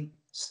learning,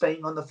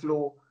 staying on the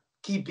floor,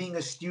 keep being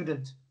a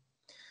student.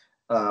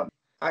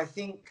 I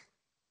think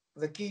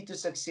the key to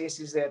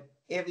success is that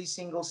every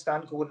single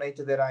stunt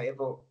coordinator that I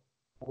ever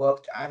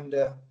worked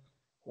under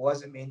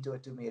was a mentor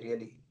to me,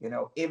 really. You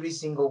know, every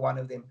single one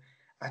of them,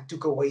 I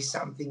took away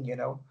something, you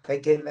know.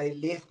 They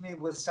left me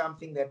with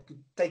something that could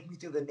take me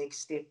to the next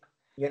step,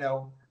 you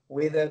know,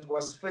 whether it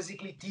was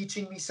physically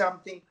teaching me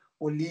something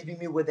or leaving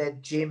me with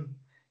that gem,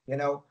 you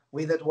know,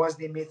 whether it was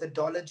their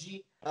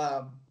methodology.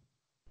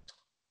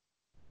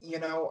 You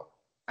know,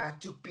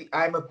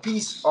 I'm a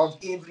piece of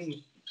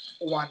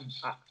everyone.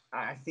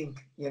 I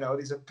think, you know,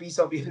 there's a piece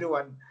of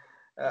everyone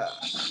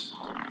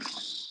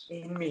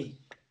in me.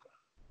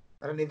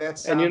 I don't know if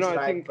that And you sounds know, I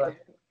right, think but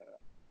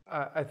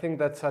I think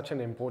that's such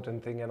an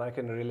important thing, and I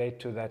can relate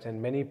to that,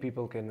 and many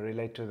people can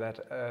relate to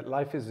that.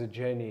 Life is a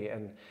journey,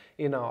 and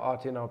in our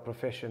art, in our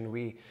profession,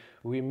 we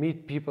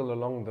meet people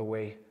along the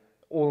way,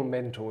 all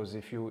mentors.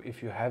 If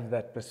you have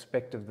that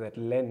perspective, that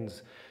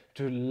lens,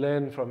 to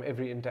learn from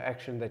every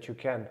interaction that you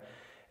can,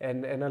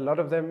 and a lot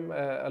of them,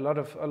 a lot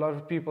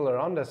of people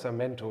around us are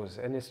mentors,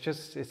 and it's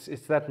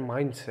that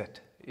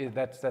mindset.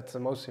 That's the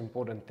most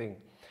important thing.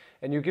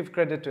 And you give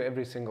credit to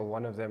every single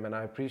one of them, and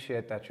I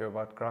appreciate that,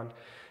 Shobhat Grant,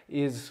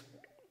 is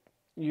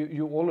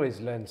you always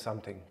learn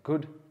something,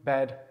 good,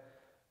 bad,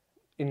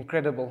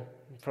 incredible,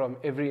 from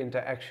every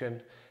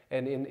interaction.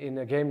 And in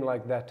a game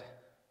like that,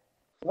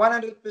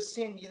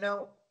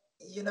 100%.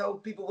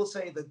 People will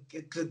say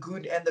the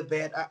good and the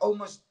bad.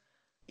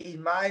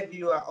 In my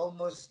view,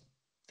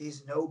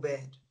 there's no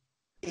bad.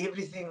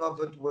 Everything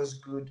of it was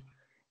good.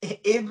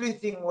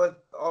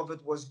 Of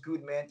it was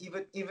good, man.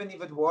 Even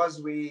if it was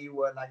where you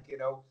were like,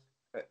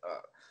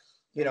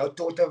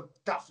 taught a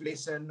tough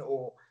lesson,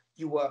 or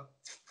you were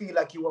feel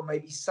like you were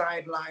maybe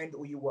sidelined,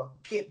 or you were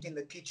kept in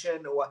the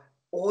kitchen, or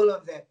all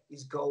of that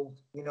is gold,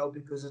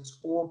 because it's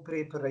all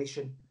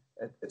preparation.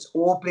 It's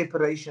all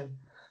preparation.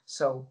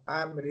 So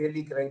I'm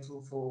really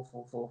grateful for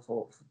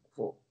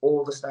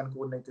all the stunt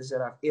coordinators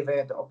that I've ever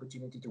had the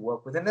opportunity to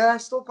work with, and that I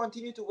still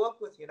continue to work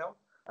with.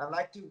 I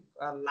like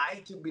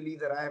to believe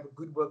that I have a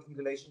good working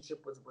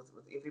relationship with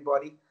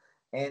everybody,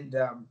 and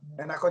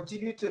I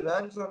continue to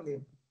learn from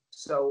them.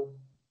 So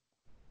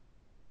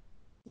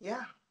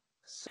yeah.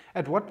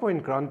 At what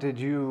point, Grant, did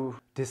you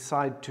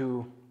decide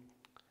to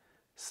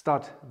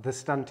start the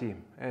stunt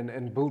team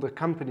and build a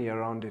company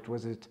around it?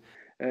 Was it?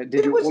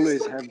 Did you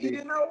always have the?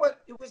 You know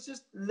what? It was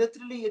just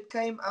literally, it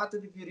came out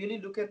of, if you really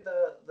look at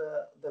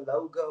the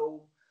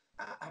logo,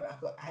 I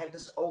have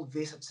this old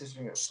vest that says,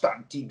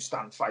 stunt team,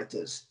 stunt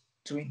fighters,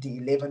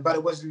 2011. But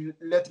it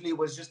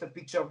was just a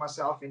picture of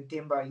myself in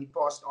Temba. He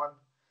passed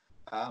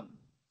on.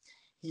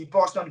 He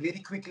passed on very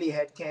quickly. He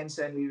had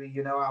cancer, and we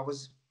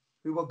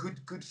were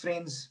good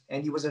friends.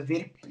 And he was a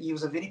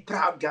very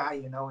proud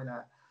guy, and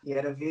he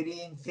had a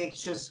very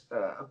infectious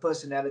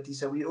personality.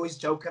 So we always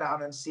joke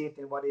around on set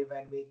and whatever.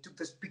 And we took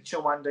this picture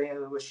one day, and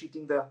we were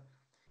shooting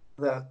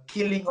the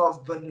killing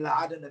of Bin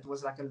Laden. It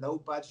was like a low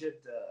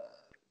budget,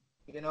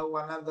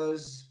 one of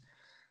those,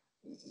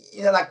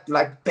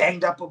 like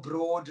Banged Up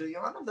Abroad,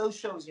 one of those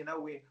shows,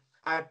 where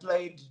I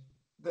played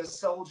the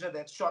soldier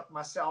that shot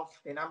myself,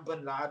 and I'm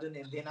Bin Laden,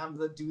 and then I'm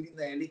the dude in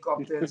the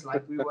helicopters.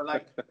 Like we were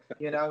like,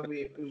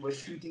 we were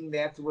shooting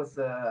that with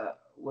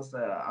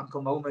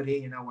Uncle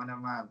Momare, one of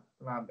my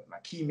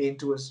key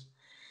mentors.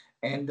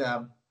 And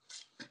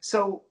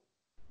so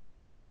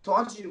to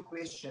answer your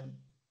question,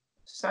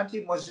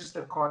 Stunt was just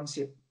a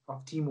concept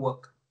of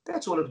teamwork.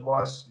 That's all it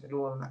was.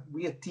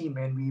 We're a team,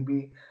 and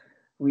we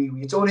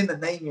it's all in the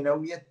name,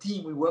 we're a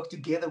team. We work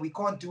together. We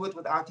can't do it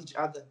without each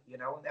other,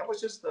 and that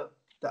was just the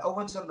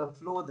Owens on the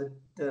floor,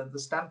 the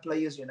stunt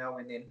players, and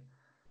then,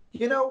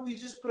 we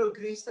just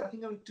progressed. I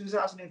think in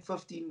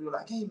 2015, we were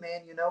like, hey,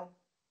 man,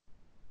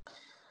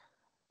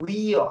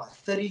 we are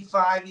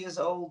 35 years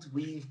old.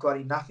 We've got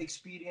enough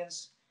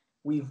experience.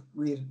 We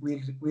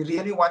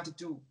really wanted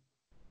to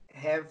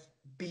have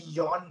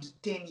beyond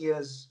 10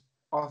 years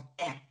of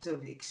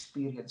active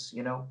experience,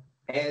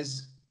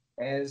 as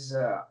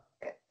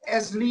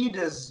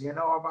leaders,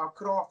 of our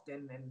craft,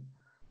 and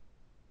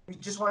we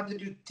just wanted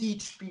to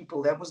teach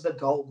people. That was the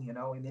goal,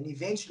 and then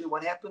eventually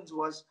what happens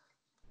was,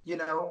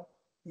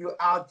 you're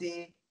out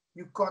there,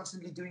 you're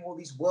constantly doing all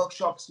these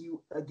workshops.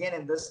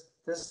 And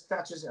this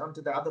touches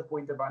onto the other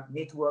point about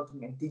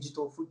networking and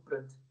digital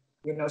footprint.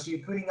 So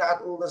you're putting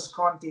out all this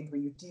content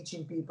where you're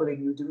teaching people,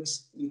 and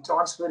you're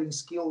transferring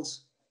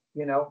skills,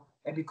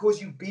 and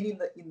because you've been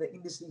in the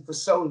industry for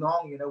so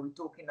long, we're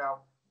talking now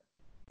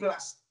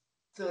plus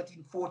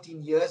 13,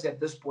 14 years at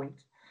this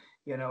point,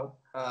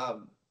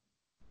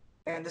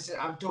 and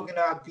I'm talking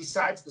about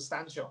besides the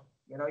stunt show.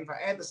 If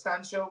I add the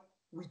stunt show,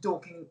 we're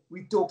talking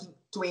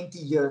 20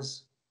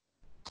 years.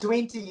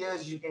 20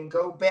 years, you can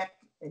go back,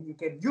 and you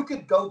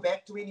could go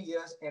back 20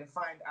 years and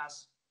find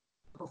us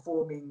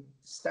performing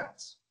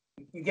stunts.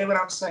 You get what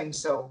I'm saying?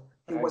 So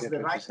it was the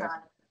right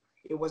time.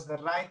 It was the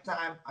right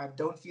time. I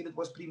don't feel it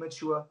was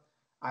premature.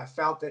 I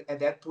felt that at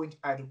that point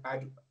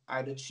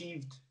I'd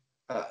achieved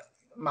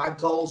my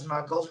goals.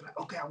 My goals were like,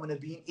 okay, I want to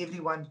be in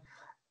everyone.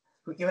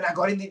 When I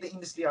got into the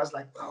industry, I was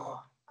like,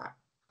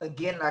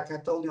 again, like I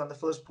told you on the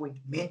first point,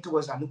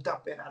 mentors. I looked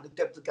up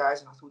the guys,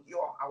 and I thought,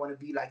 I want to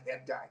be like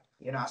that guy.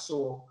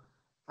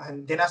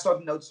 And then I started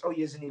to notice,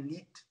 here's an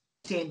elite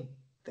 10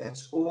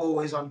 that's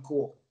always on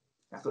call.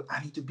 I thought,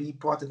 I need to be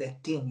part of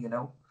that 10,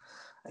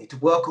 I need to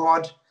work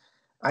hard.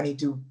 I need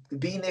to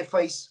be in their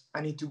face.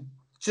 I need to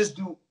just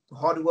do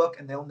hard work,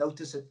 and they'll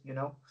notice it,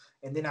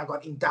 And then I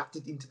got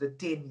inducted into the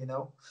 10,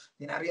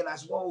 Then I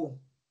realized, whoa,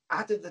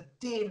 out of the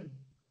 10,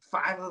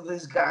 5 of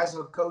these guys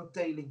are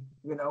coattailing,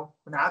 Now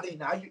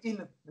you're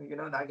in it,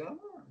 and I go,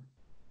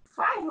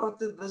 5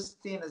 out of this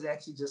 10 is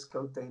actually just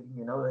coattailing,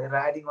 They're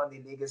riding on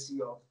the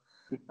legacy of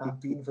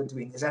being for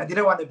 20 years. I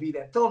didn't want to be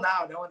that. Till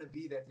now, I don't want to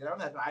be that. I'm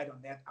not ride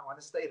on that. I want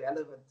to stay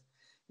relevant,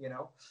 you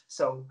know.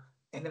 So,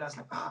 and then I was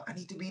like, oh, I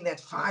need to be in that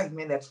five,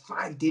 man, that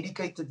five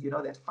dedicated,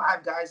 that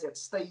five guys that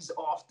stays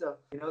after,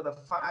 the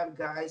five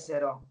guys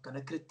that are going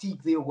to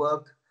critique their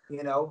work,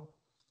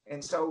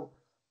 And so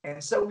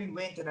we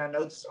went, and I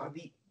noticed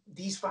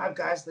these five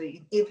guys, they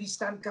in every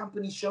stunt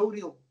company show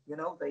reel,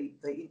 they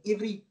in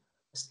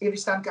every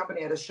stunt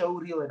company had a show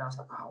reel, and I was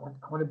like, oh,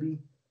 I want to be,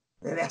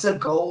 and that's a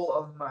goal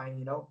of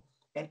mine.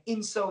 And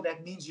in so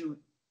that means you,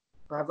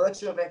 by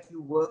virtue of that,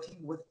 you're working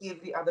with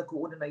every other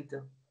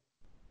coordinator,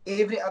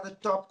 every other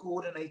top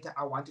coordinator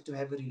I wanted to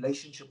have a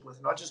relationship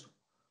with, not just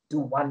do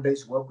one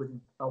day's work with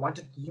him. I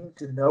wanted him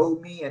to know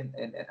me, and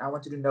I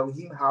wanted to know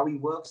him, how he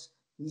works,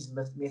 his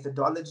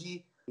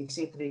methodology,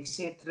 etc.,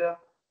 etc.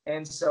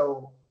 And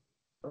so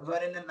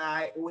Vernon and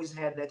I always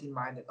had that in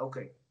mind, that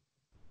okay,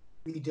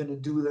 we're gonna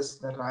do this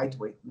the right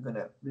way.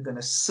 We're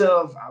gonna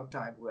serve our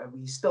time.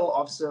 We still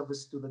of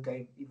service to the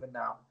game even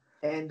now.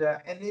 And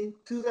in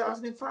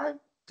 2005,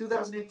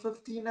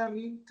 2015,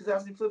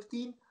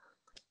 2015,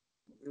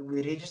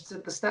 we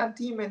registered the stunt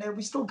team, and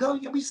we're still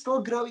going, and we're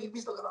still growing, and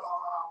we're still got a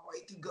long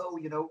way to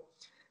go.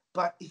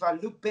 But if I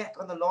look back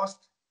on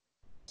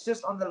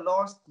just on the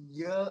last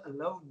year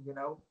alone,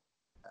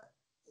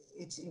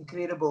 it's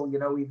incredible.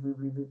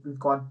 We've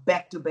gone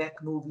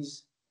back-to-back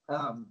movies.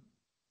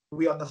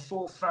 We're on the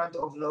forefront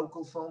of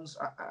local films,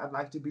 I'd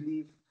like to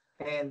believe,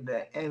 and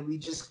we're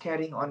just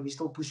carrying on. We're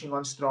still pushing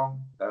on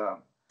strong.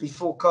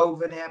 Before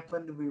COVID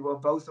happened, we were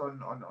both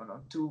on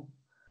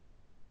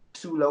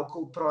two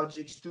local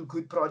projects, two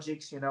good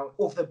projects,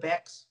 off the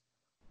backs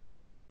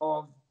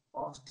of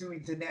two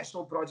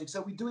international projects.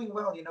 So we're doing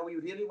well. We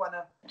really want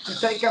to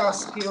take our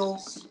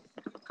skills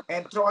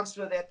and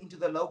transfer that into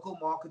the local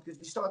market, because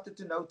we started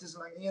to notice,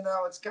 like,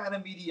 it's kind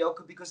of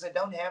mediocre because they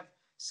don't have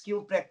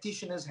skilled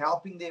practitioners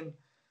helping them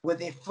with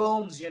their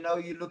films. You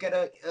look at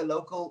a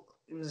local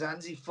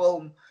Mzansi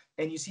film,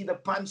 and you see the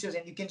punches,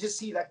 and you can just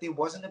see, like, there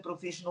wasn't a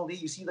professional there.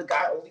 You see the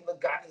guy holding the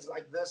gun is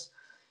like this,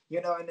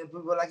 and then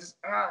people were like this,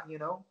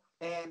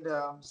 and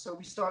so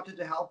we started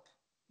to help,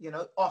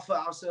 offer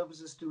our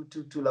services to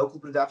local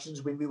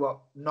productions when we were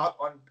not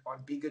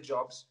on bigger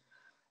jobs,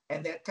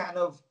 and that kind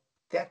of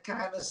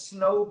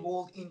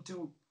snowballed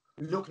into,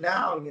 look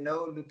now,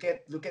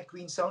 look at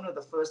Queen Sona,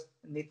 the first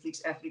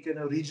Netflix African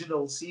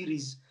original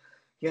series,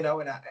 and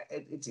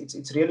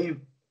it's really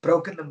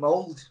broken the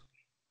mold,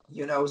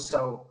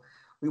 so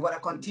we want to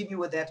continue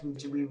with that.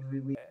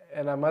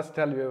 And I must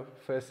tell you,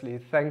 firstly,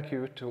 thank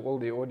you to all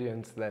the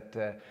audience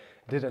that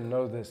didn't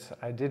know this.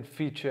 I did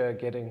feature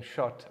getting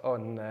shot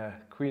on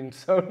Queen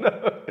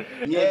Sona.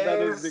 Yes,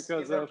 that is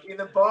because in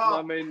the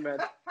bar. my main man.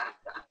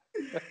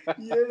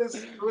 Yes,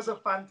 it was a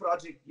fun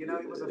project.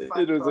 It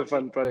was a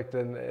fun project.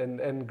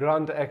 And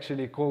Grant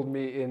actually called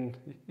me in.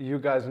 You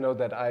guys know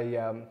that I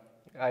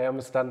am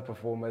a stunt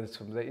performer. It's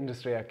from the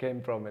industry I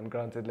came from, and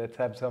Grant said, let's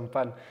have some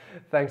fun.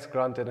 Thanks,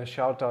 Grant, and a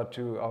shout out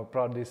to our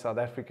proudly South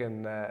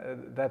African.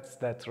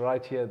 That's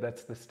right here.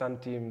 That's the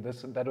stunt team.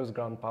 That was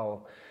Grant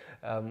Powell.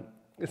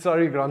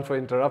 Sorry, Grant, for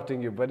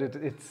interrupting you, but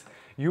it's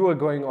you were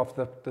going off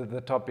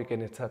the topic,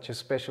 and it's such a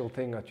special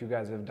thing that you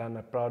guys have done,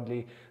 a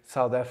proudly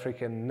South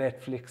African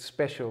Netflix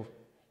special,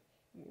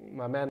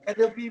 my man. And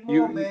there'll be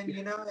more, man.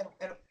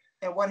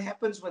 And what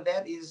happens with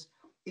that is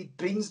it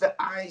brings the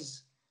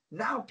eyes.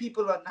 Now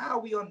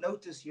we are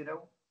noticed.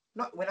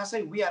 Not when I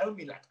say we, I don't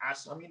mean like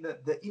us. I mean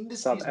the industry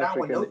South is now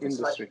African noticed.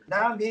 industry. Like,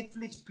 now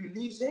Netflix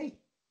believes, hey,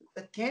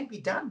 it can be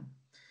done.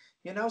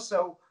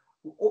 So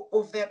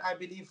of that, I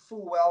believe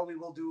full well we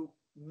will do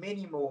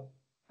many more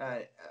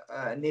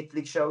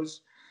Netflix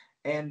shows,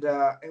 and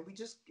we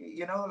just,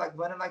 like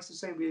Vernon likes to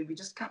say, we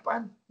just cap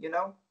on,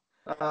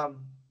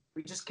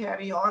 we just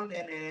carry on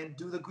and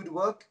do the good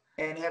work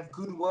and have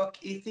good work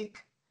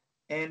ethic,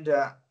 and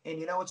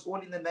it's all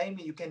in the name.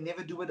 You can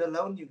never do it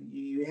alone.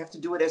 You have to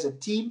do it as a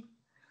team,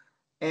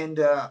 and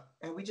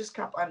we just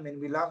cap on, man.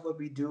 We love what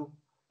we do,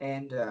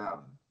 and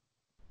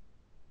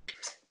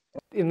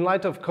in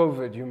light of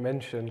COVID, you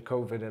mentioned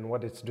COVID and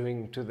what it's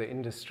doing to the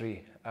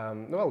industry.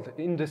 The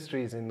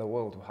industries in the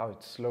world, how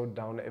it's slowed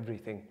down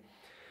everything.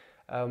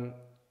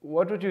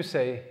 What would you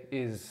say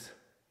is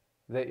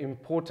the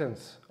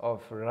importance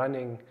of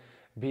running,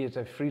 be it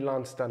a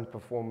freelance stunt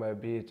performer,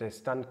 be it a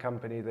stunt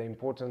company, the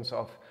importance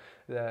of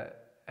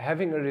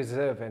having a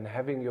reserve and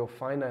having your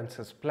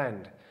finances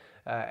planned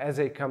as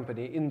a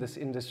company in this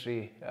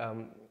industry?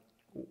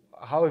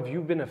 How have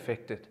you been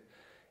affected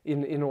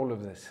in all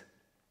of this?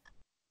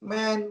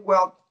 Man,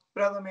 well,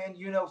 brother, man,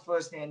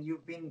 firsthand,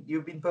 you've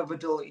been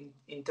pivotal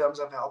in terms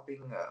of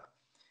helping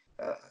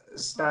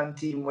stunt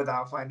team with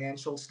our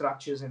financial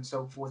structures and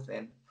so forth.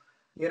 And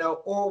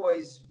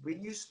always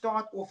when you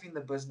start off in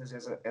the business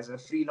as a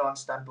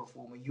freelance stunt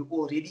performer, you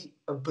already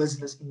a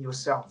business in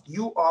yourself.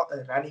 You are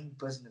a running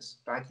business,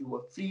 right? You are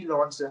a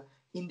freelancer,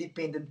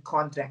 independent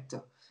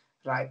contractor,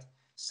 right?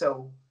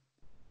 So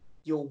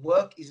your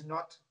work is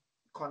not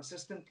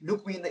consistent.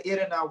 Look, we're in the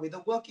era now where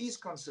the work is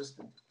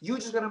consistent. You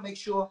just gotta make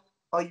sure,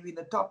 are you in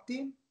the top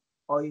 10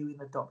 or are you in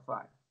the top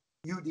 5?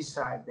 You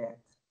decide that,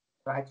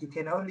 right? You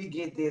can only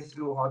get there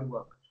through hard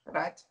work,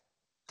 right?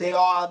 There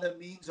are other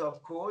means,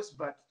 of course,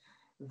 but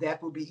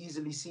that will be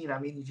easily seen. I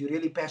mean, if you're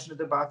really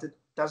passionate about it,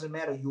 doesn't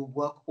matter. You'll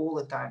work all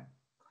the time.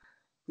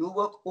 You'll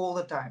work all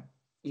the time.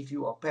 If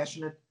you are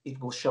passionate, it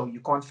will show. You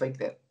can't fake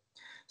that.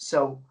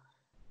 So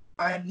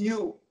I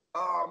knew,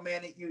 oh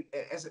man,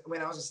 as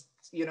when I was,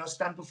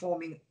 stunt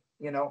performing,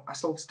 I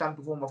still stunt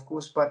perform, of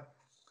course, but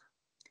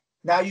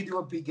now you do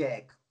a big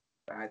gag,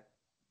 right?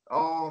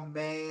 Oh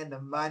man,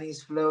 the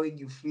money's flowing.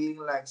 You're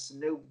feeling like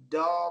Snoop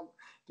Dogg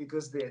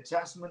because the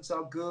adjustments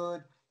are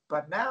good.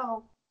 But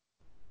now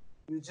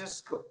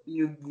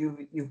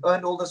you've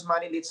earned all this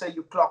money. Let's say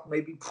you clock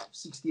maybe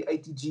 60,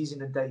 80 G's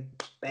in a day.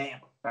 Bam,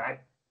 right?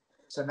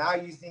 So now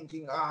you're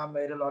thinking, oh, I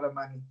made a lot of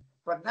money.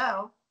 But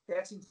now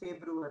that's in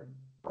February.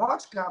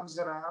 March comes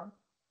around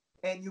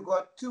and you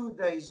got 2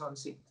 days on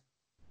set.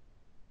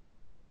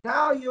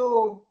 Now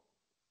your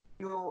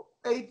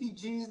 80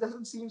 G's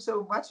doesn't seem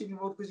so much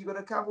anymore because you got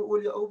to cover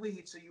all your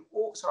overhead. So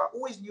I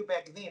always knew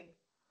back then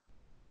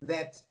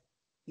that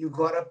you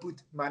got to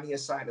put money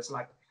aside. It's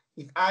like,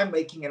 if I'm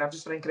making, and I'm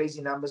just throwing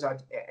crazy numbers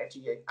out at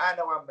you, I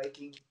know I'm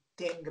making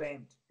 10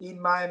 grand.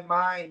 In my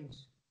mind,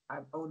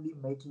 I'm only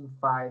making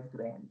 5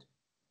 grand,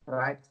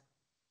 right?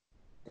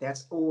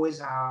 That's always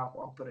how I've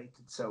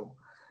operated. So,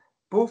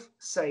 poof,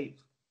 save.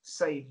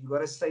 You got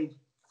to save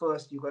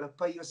first. You got to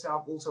pay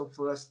yourself also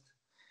first.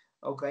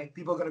 Okay,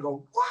 people are gonna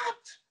go,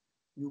 what?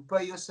 You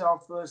pay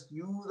yourself first.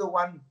 You the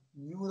one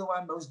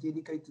most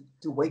dedicated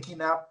to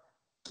waking up,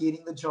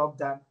 getting the job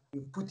done.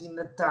 You put in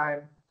the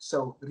time,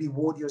 so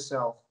reward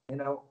yourself.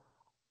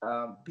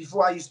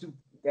 Before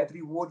that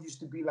reward used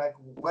to be like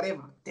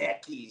whatever,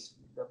 deckies,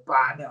 the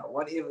banner,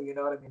 whatever. You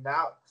know what I mean?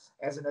 Now,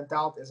 as an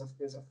adult, as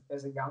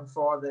a young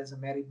father, as a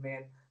married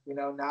man,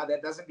 now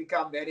that doesn't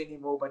become that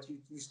anymore. But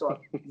you start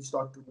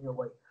putting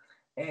away.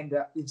 And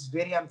it's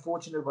very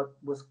unfortunate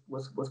with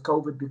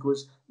COVID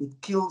because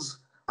it kills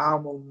our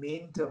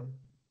momentum.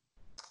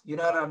 You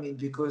know what I mean?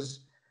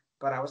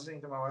 But I was saying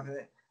to my wife,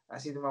 I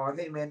said to my wife,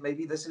 hey man,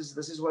 maybe this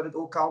is what it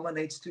all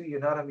culminates to. You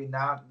know what I mean?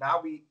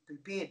 Now we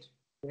prepared.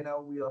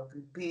 We are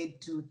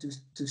prepared to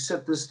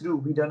sit this through.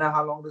 We don't know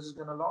how long this is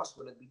going to last.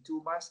 Will it be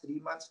 2 months, 3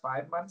 months,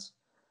 5 months?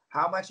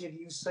 How much have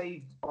you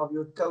saved of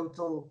your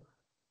total,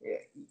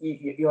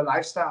 your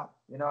lifestyle?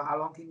 How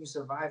long can you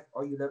survive?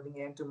 Are you living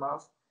hand to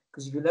mouth?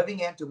 Because if you're living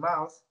hand to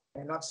mouth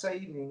and not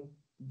saving,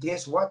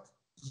 guess what?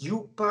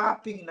 You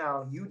popping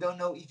now. You don't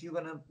know if you're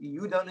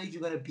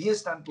gonna be a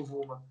stunt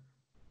performer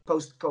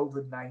post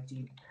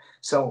COVID-19.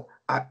 So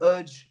I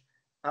urge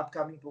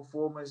upcoming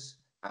performers.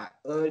 I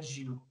urge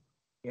you.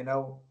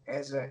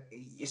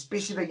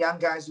 Especially the young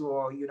guys who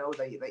are,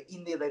 they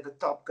in there, they're the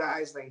top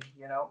guys.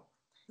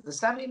 The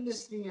stunt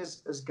industry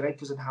is great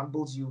because it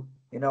humbles you.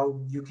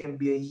 You can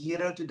be a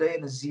hero today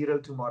and a zero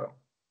tomorrow.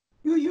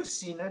 You've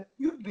seen it.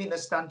 You've been a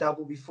stunt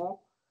double before,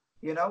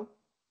 As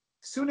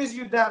soon as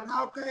you're done,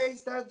 okay,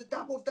 the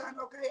double's done.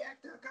 Okay,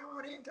 actor, come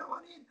on in.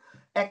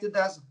 Actor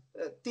does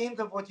a tenth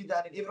of what you've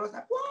done, and everyone's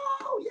like,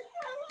 whoa, yeah,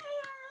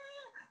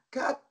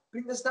 cut,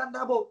 bring the stunt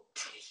double,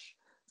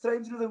 throw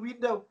him through the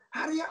window.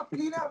 Hurry up,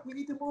 clean up. We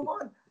need to move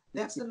on.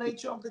 That's the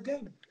nature of the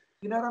game.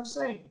 You know what I'm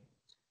saying?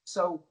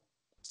 So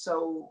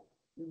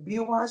be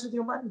wise with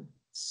your money.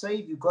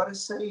 Save. You gotta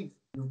save.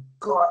 You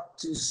got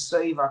to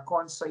save. I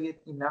can't say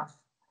it enough.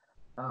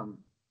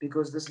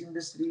 Because this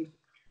industry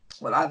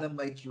will either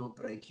make you or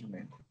break you,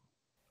 man.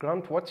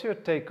 Grant, what's your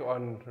take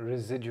on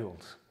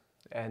residuals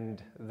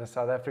and the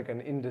South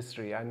African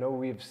industry? I know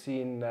we've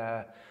seen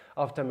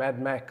after Mad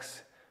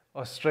Max,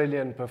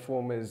 Australian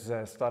performers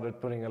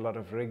started putting a lot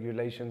of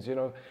regulations.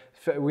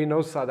 We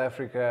know South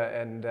Africa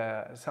and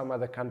some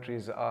other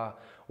countries are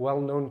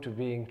well known to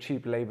being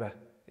cheap labor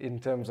in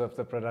terms of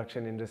the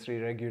production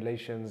industry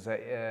regulations,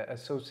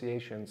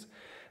 associations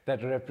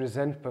that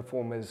represent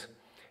performers.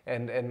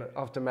 And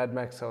after Mad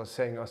Max, I was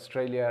saying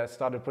Australia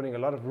started putting a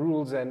lot of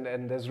rules,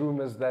 and there's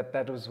rumors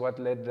that was what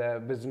led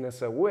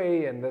business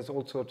away, and there's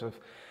all sorts of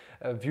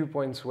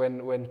viewpoints when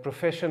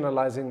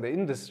professionalizing the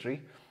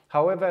industry.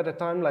 However, at a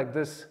time like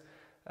this,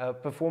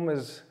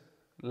 performers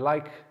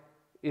like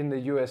in the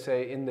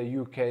USA, in the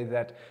UK,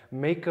 that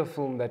make a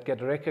film that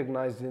get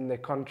recognized in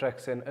their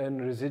contracts and earn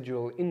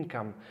residual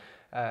income,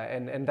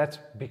 and that's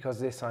because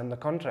they signed the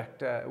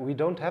contract. We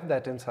don't have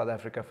that in South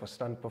Africa for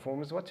stunt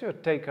performers. What's your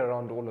take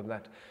around all of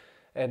that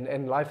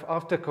and life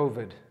after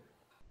COVID?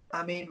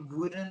 I mean,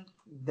 wouldn't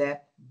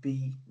that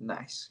be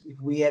nice if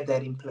we had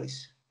that in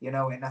place?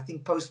 And I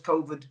think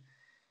post-COVID,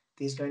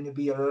 there's going to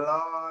be a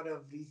lot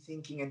of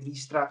rethinking and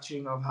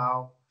restructuring of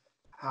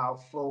how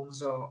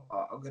films are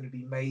going to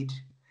be made.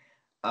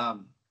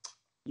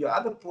 Your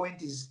other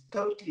point is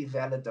totally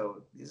valid,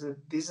 though.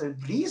 There's a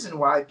reason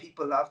why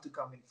people love to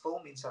come and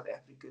film in South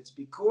Africa. It's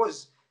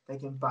because they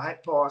can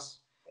bypass,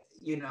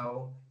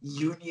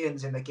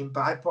 unions, and they can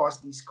bypass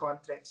these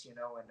contracts, and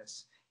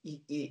it's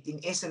in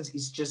essence,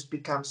 it just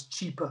becomes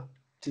cheaper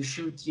to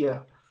shoot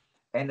here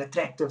and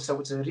attractive. So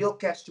it's a real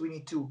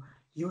catch-22.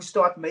 You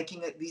start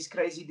making these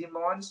crazy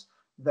demands,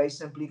 they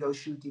simply go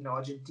shoot in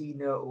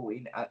Argentina or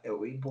in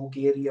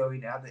Bulgaria or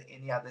in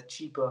any other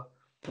cheaper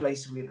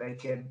place where they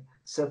can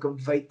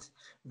circumvent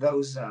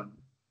those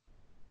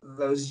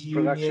Production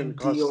union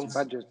costs, deals.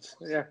 budgets.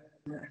 Yeah.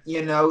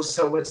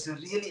 So it's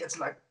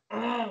like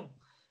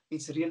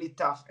it's really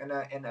tough. And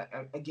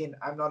again,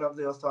 I'm not of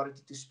the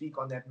authority to speak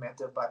on that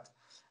matter, but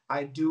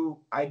I do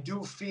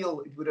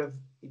feel it would have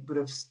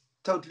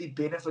totally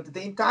benefited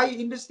the entire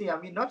industry. I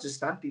mean, not just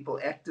stunt people,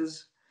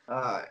 actors,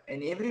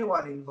 and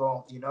everyone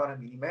involved. You know what I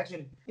mean?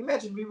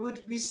 Imagine we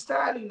would be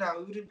styling now.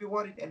 We wouldn't be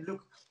worried. And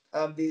look,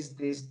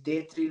 there's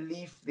debt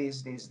relief.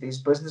 There's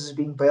businesses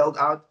being bailed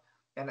out,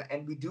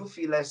 and we do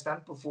feel as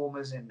stunt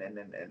performers and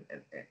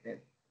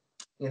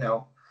you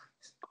know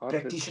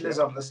Artists, practitioners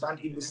yeah. of the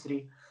stunt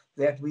industry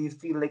that we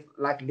feel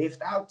like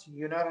left out.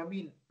 You know what I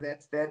mean?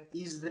 That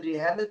is the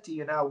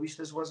reality. I wish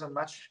this wasn't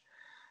much.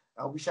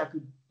 I wish I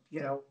could,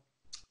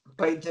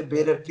 paint a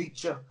better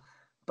picture,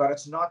 but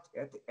it's not.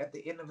 At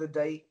the end of the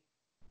day,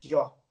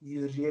 yeah,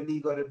 you really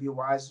got to be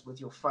wise with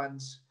your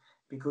funds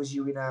because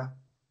you're in a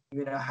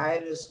high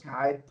risk,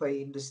 high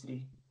pay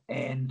industry,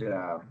 and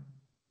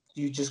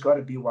you just got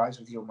to be wise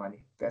with your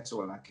money. That's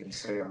all I can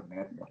say on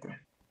that matter.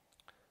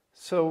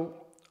 So,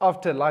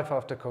 after life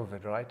after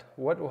COVID, right?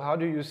 How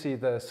do you see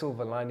the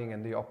silver lining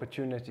and the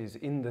opportunities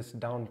in this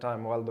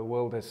downtime while the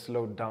world has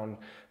slowed down,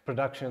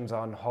 productions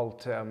are on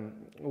halt?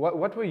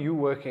 What were you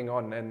working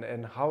on,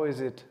 and how is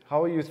it?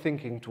 How are you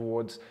thinking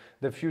towards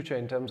the future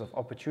in terms of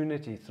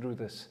opportunity through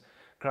this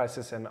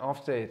crisis and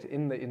after it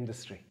in the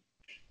industry?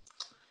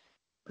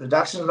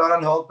 Production's not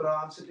on hold, bro.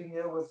 I'm sitting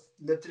here with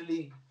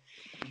literally,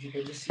 if you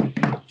can just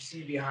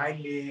see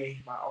behind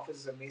me, my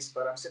office is a mess,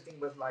 but I'm sitting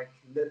with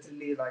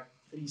literally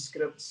 3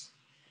 scripts.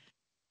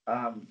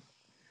 Um,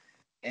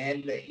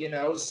 and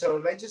so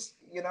they just,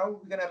 we're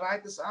gonna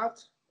ride this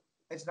out.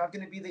 It's not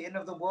gonna be the end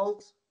of the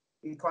world.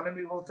 The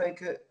economy will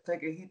take a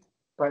hit,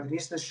 but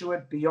rest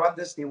assured, beyond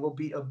this, there will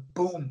be a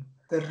boom.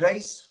 The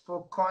race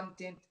for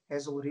content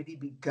has already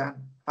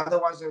begun.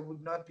 Otherwise, I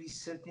would not be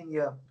sitting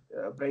here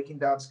breaking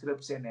down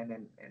scripts and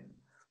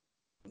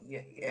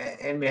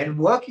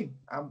working.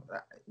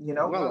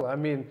 Well, Well, I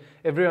mean,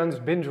 everyone's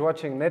binge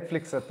watching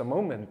Netflix at the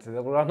moment.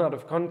 They'll run out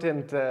of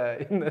content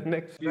in the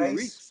next few race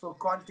weeks. for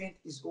content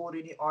is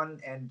already on,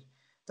 and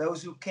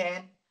those who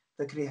can,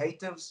 the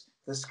creatives,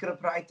 the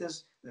script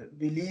writers,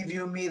 believe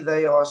you me,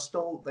 they are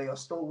still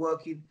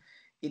working.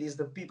 It is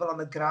the people on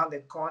the ground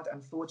that can't,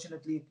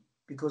 unfortunately,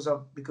 because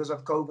of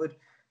COVID.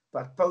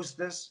 But post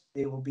this,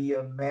 there will be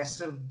a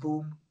massive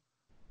boom.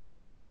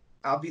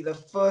 I'll be the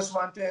first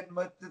one to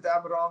admit that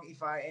I'm wrong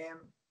if I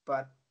am,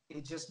 but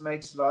it just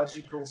makes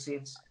logical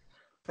sense.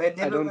 They're I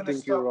never don't gonna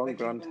think you're stop wrong,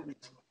 making Grant.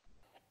 movies.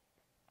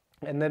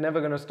 And they're never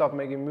going to stop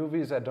making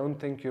movies. I don't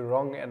think you're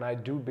wrong. And I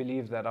do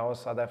believe that our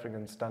South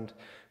African stunt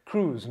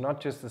crews,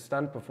 not just the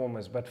stunt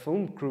performers, but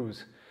film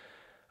crews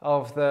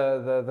of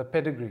the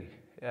pedigree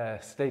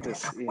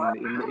status.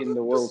 In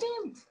the world.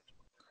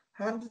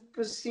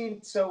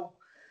 100%. So,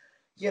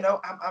 I'm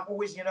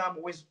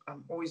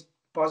always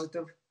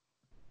positive.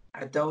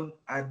 I don't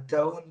allow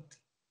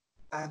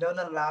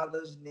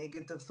those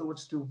negative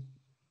thoughts to,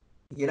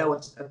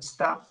 it's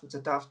tough. It's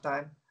a tough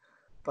time,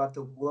 but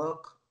the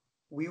work,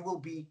 we will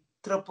be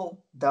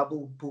triple,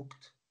 double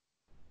booked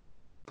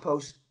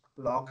post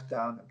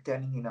lockdown. I'm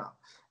telling you now,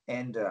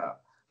 and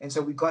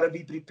so we got to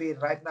be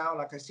prepared right now.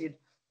 Like I said,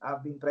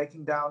 I've been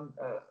breaking down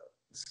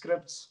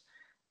scripts,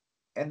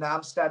 and now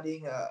I'm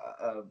studying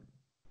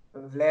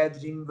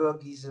Vlad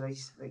Rimberg. He's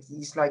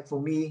like,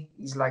 for me,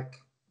 he's like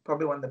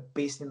probably one of the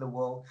best in the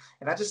world.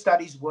 And I just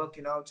study his work,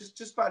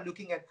 just by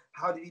looking at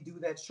how did he do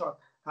that shot,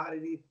 how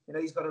did he,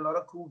 he's got a lot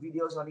of cool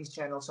videos on his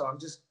channel. So I'm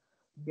just,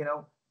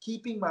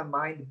 keeping my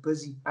mind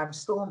busy. I'm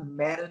still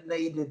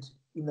marinated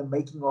in the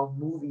making of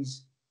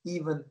movies,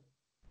 even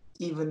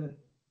even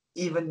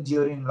even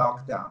during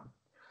lockdown.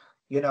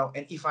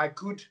 And if I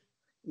could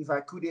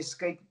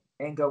escape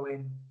and go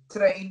and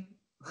train,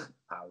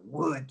 I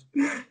would.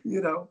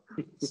 you know.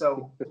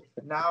 So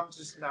now I'm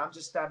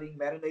just starting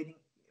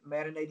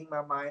marinating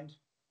my mind,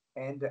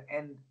 and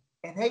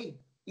hey,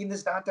 in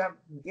this downtime,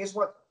 guess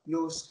what?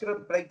 Your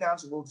script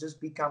breakdowns will just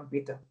become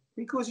better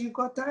because you've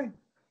got time.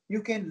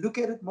 You can look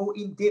at it more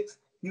in depth.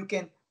 You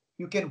can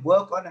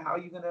work on how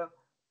you're gonna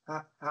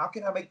how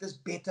can I make this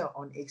better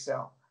on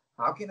Excel?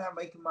 How can I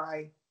make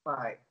my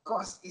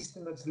cost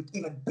estimates look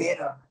even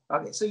better?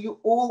 Okay, so you're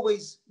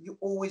always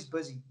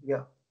busy.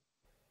 Yeah.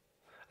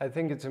 I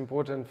think it's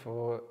important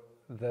for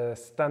the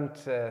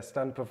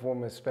stunt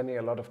performers spending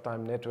a lot of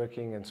time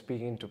networking and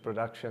speaking to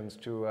productions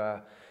to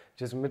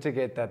just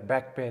mitigate that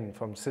back pain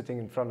from sitting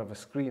in front of a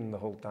screen the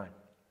whole time.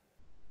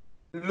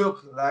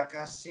 Look, like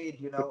I said,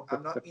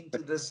 I'm not into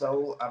this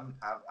whole. And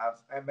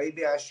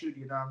maybe I should.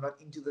 I'm not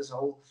into this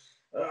whole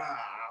uh,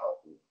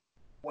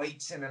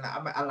 weights and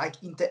I like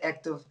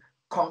interactive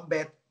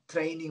combat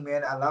training,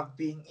 man. I love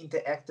being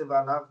interactive.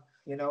 I love,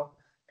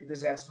 because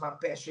that's my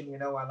passion.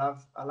 I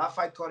love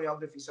fight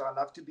choreography, so I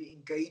love to be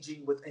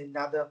engaging with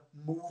another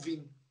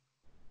moving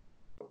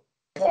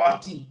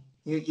party.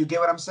 You get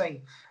what I'm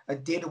saying? A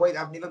dead weight.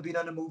 I've never been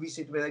on a movie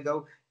set where they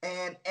go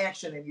and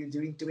action, and you're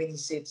doing 20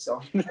 sets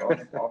of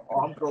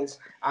arm pulls.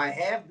 I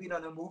have been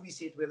on a movie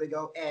set where they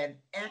go and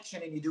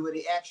action, and you do a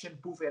reaction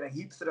poof and a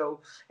hip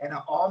throw and an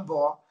arm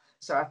bar.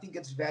 So I think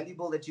it's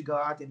valuable that you go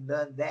out and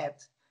learn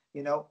that,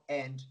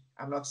 and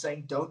I'm not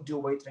saying don't do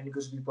weight training,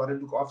 because we've got to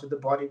look after the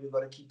body. We've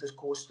got to keep this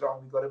core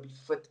strong. We've got to be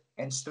fit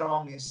and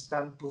strong as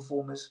stunt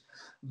performers.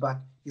 But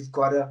you've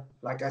got to,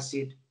 like I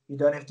said, you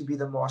don't have to be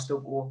the master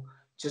of all.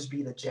 Just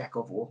be the jack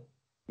of all.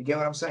 You get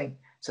what I'm saying?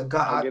 So go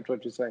out. I get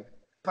what you're saying.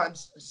 Punch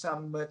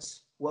some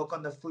mitts, work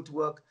on the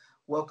footwork,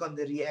 work on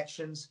the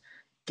reactions,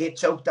 get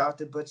choked out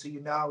a bit so you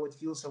know how it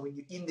feels. So when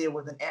you're in there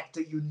with an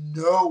actor, you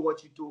know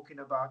what you're talking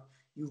about.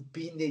 You've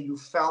been there, you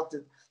felt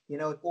it. It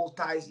all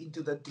ties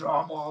into the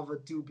drama of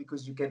it too,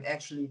 because you can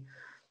actually,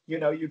 you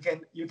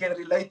can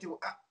relate to,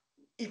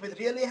 if it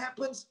really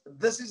happens,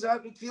 this is how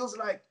it feels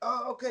like.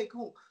 Oh, okay,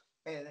 cool.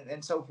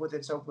 And so forth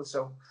and so forth.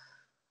 So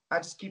I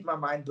just keep my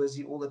mind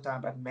busy all the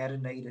time, but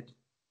marinated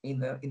in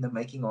the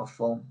making of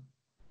film.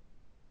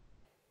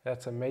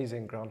 That's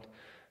amazing, Grant.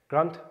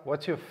 Grant,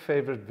 what's your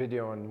favorite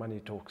video on Money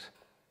Talks?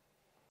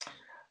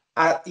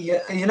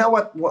 Yeah, you know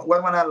what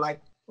when I like,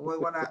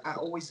 when I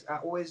always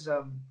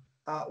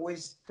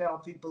tell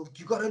people,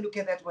 you got to look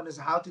at that one as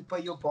how to pay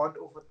your bond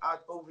off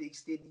without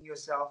overextending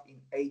yourself in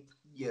 8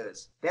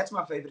 years. That's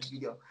my favorite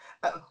video.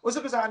 Also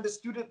because I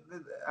understood it.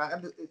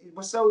 It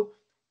was so,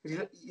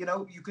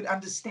 you could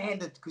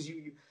understand it, because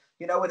you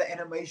with the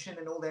animation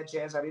and all that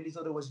jazz. I really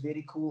thought it was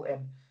very cool.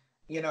 And,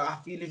 I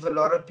feel if a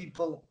lot of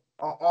people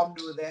are armed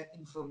with that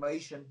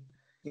information,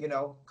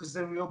 because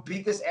your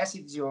biggest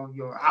asset is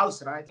your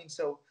house, right? And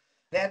so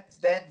that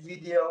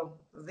video,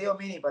 there are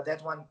many, but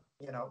that one,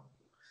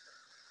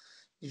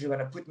 if you're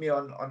gonna put me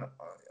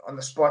on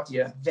the spot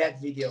here, that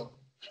video,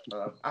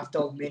 I've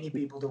told many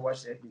people to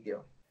watch that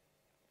video.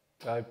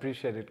 I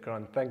appreciate it,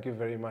 Grant. Thank you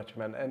very much,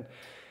 man. And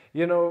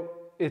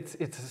it's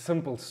a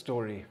simple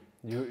story.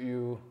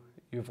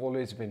 You've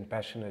always been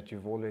passionate.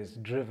 You've always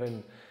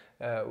driven.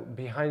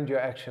 Behind your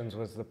actions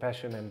was the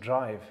passion and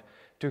drive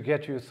to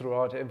get you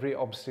throughout every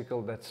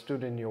obstacle that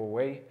stood in your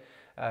way,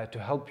 to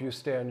help you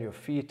stay on your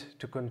feet,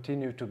 to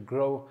continue to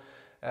grow.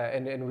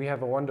 And we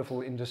have a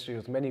wonderful industry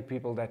with many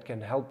people that can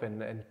help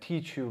and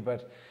teach you,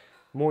 but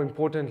more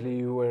importantly,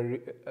 you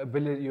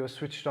were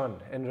switched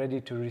on and ready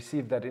to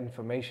receive that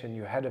information.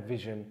 You had a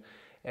vision,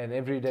 and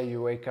every day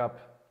you wake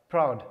up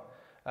proud,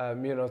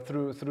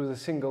 through the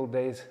single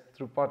days,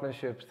 through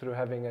partnerships, through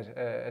having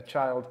a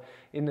child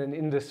in an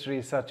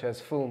industry such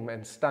as film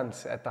and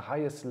stunts at the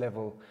highest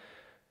level,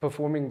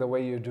 performing the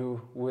way you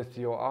do with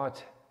your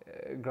art.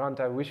 Grant,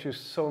 I wish you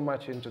so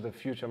much into the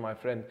future, my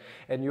friend.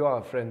 And you are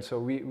a friend, so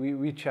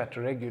we chat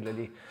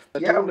regularly.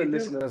 Yeah, all the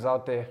listeners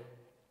out there,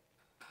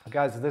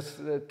 guys, this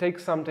take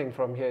something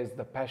from here is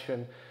the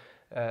passion,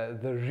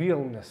 the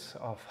realness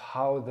of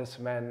how this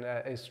man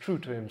is true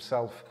to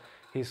himself,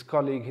 his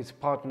colleague, his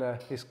partner,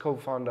 his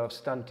co-founder of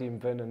Stunt Team,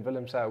 Vernon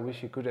Willems. I wish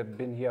he could have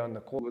been here on the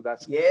call with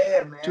us.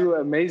 Yeah, man. Two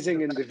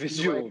amazing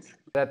individuals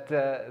that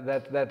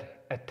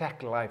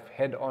attack life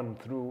head on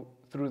through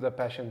the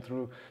passion,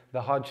 through the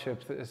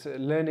hardships,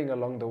 learning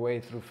along the way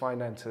through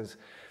finances,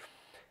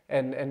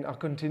 and are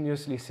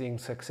continuously seeing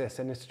success.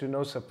 And it's to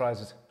no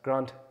surprises.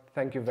 Grant,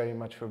 thank you very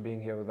much for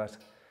being here with us.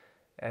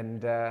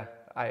 And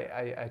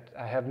I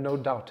have no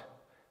doubt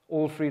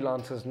all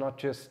freelancers, not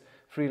just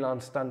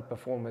freelance stunt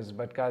performers,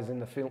 but guys in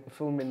the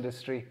film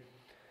industry,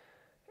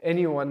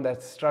 anyone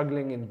that's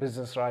struggling in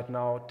business right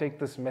now, take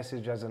this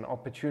message as an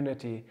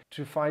opportunity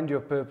to find your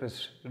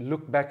purpose,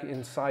 look back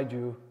inside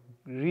you,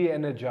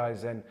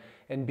 re-energize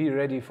and be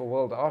ready for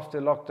world after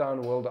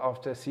lockdown, world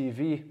after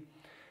CV.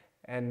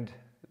 And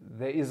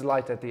there is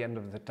light at the end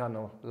of the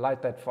tunnel.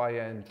 Light that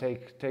fire and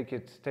take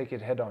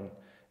it head on.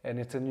 And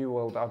it's a new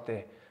world out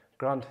there.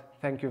 Grant,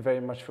 thank you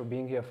very much for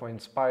being here, for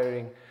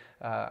inspiring.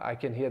 I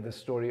can hear the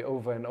story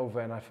over and over,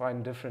 and I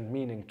find different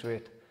meaning to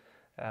it.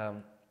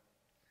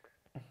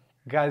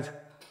 Guys,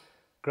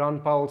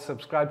 Grant Powell,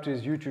 subscribe to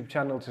his YouTube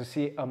channel to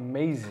see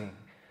amazing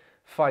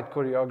fight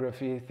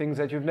choreography, things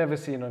that you've never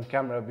seen on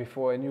camera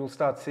before, and you'll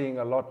start seeing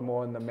a lot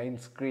more on the main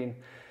screen.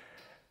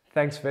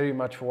 Thanks very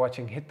much for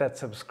watching. Hit that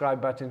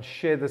subscribe button,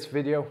 share this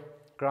video.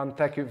 Grant,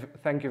 thank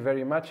you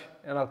very much,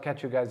 and I'll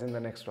catch you guys in the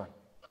next one.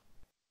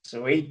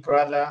 Sweet,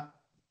 brother.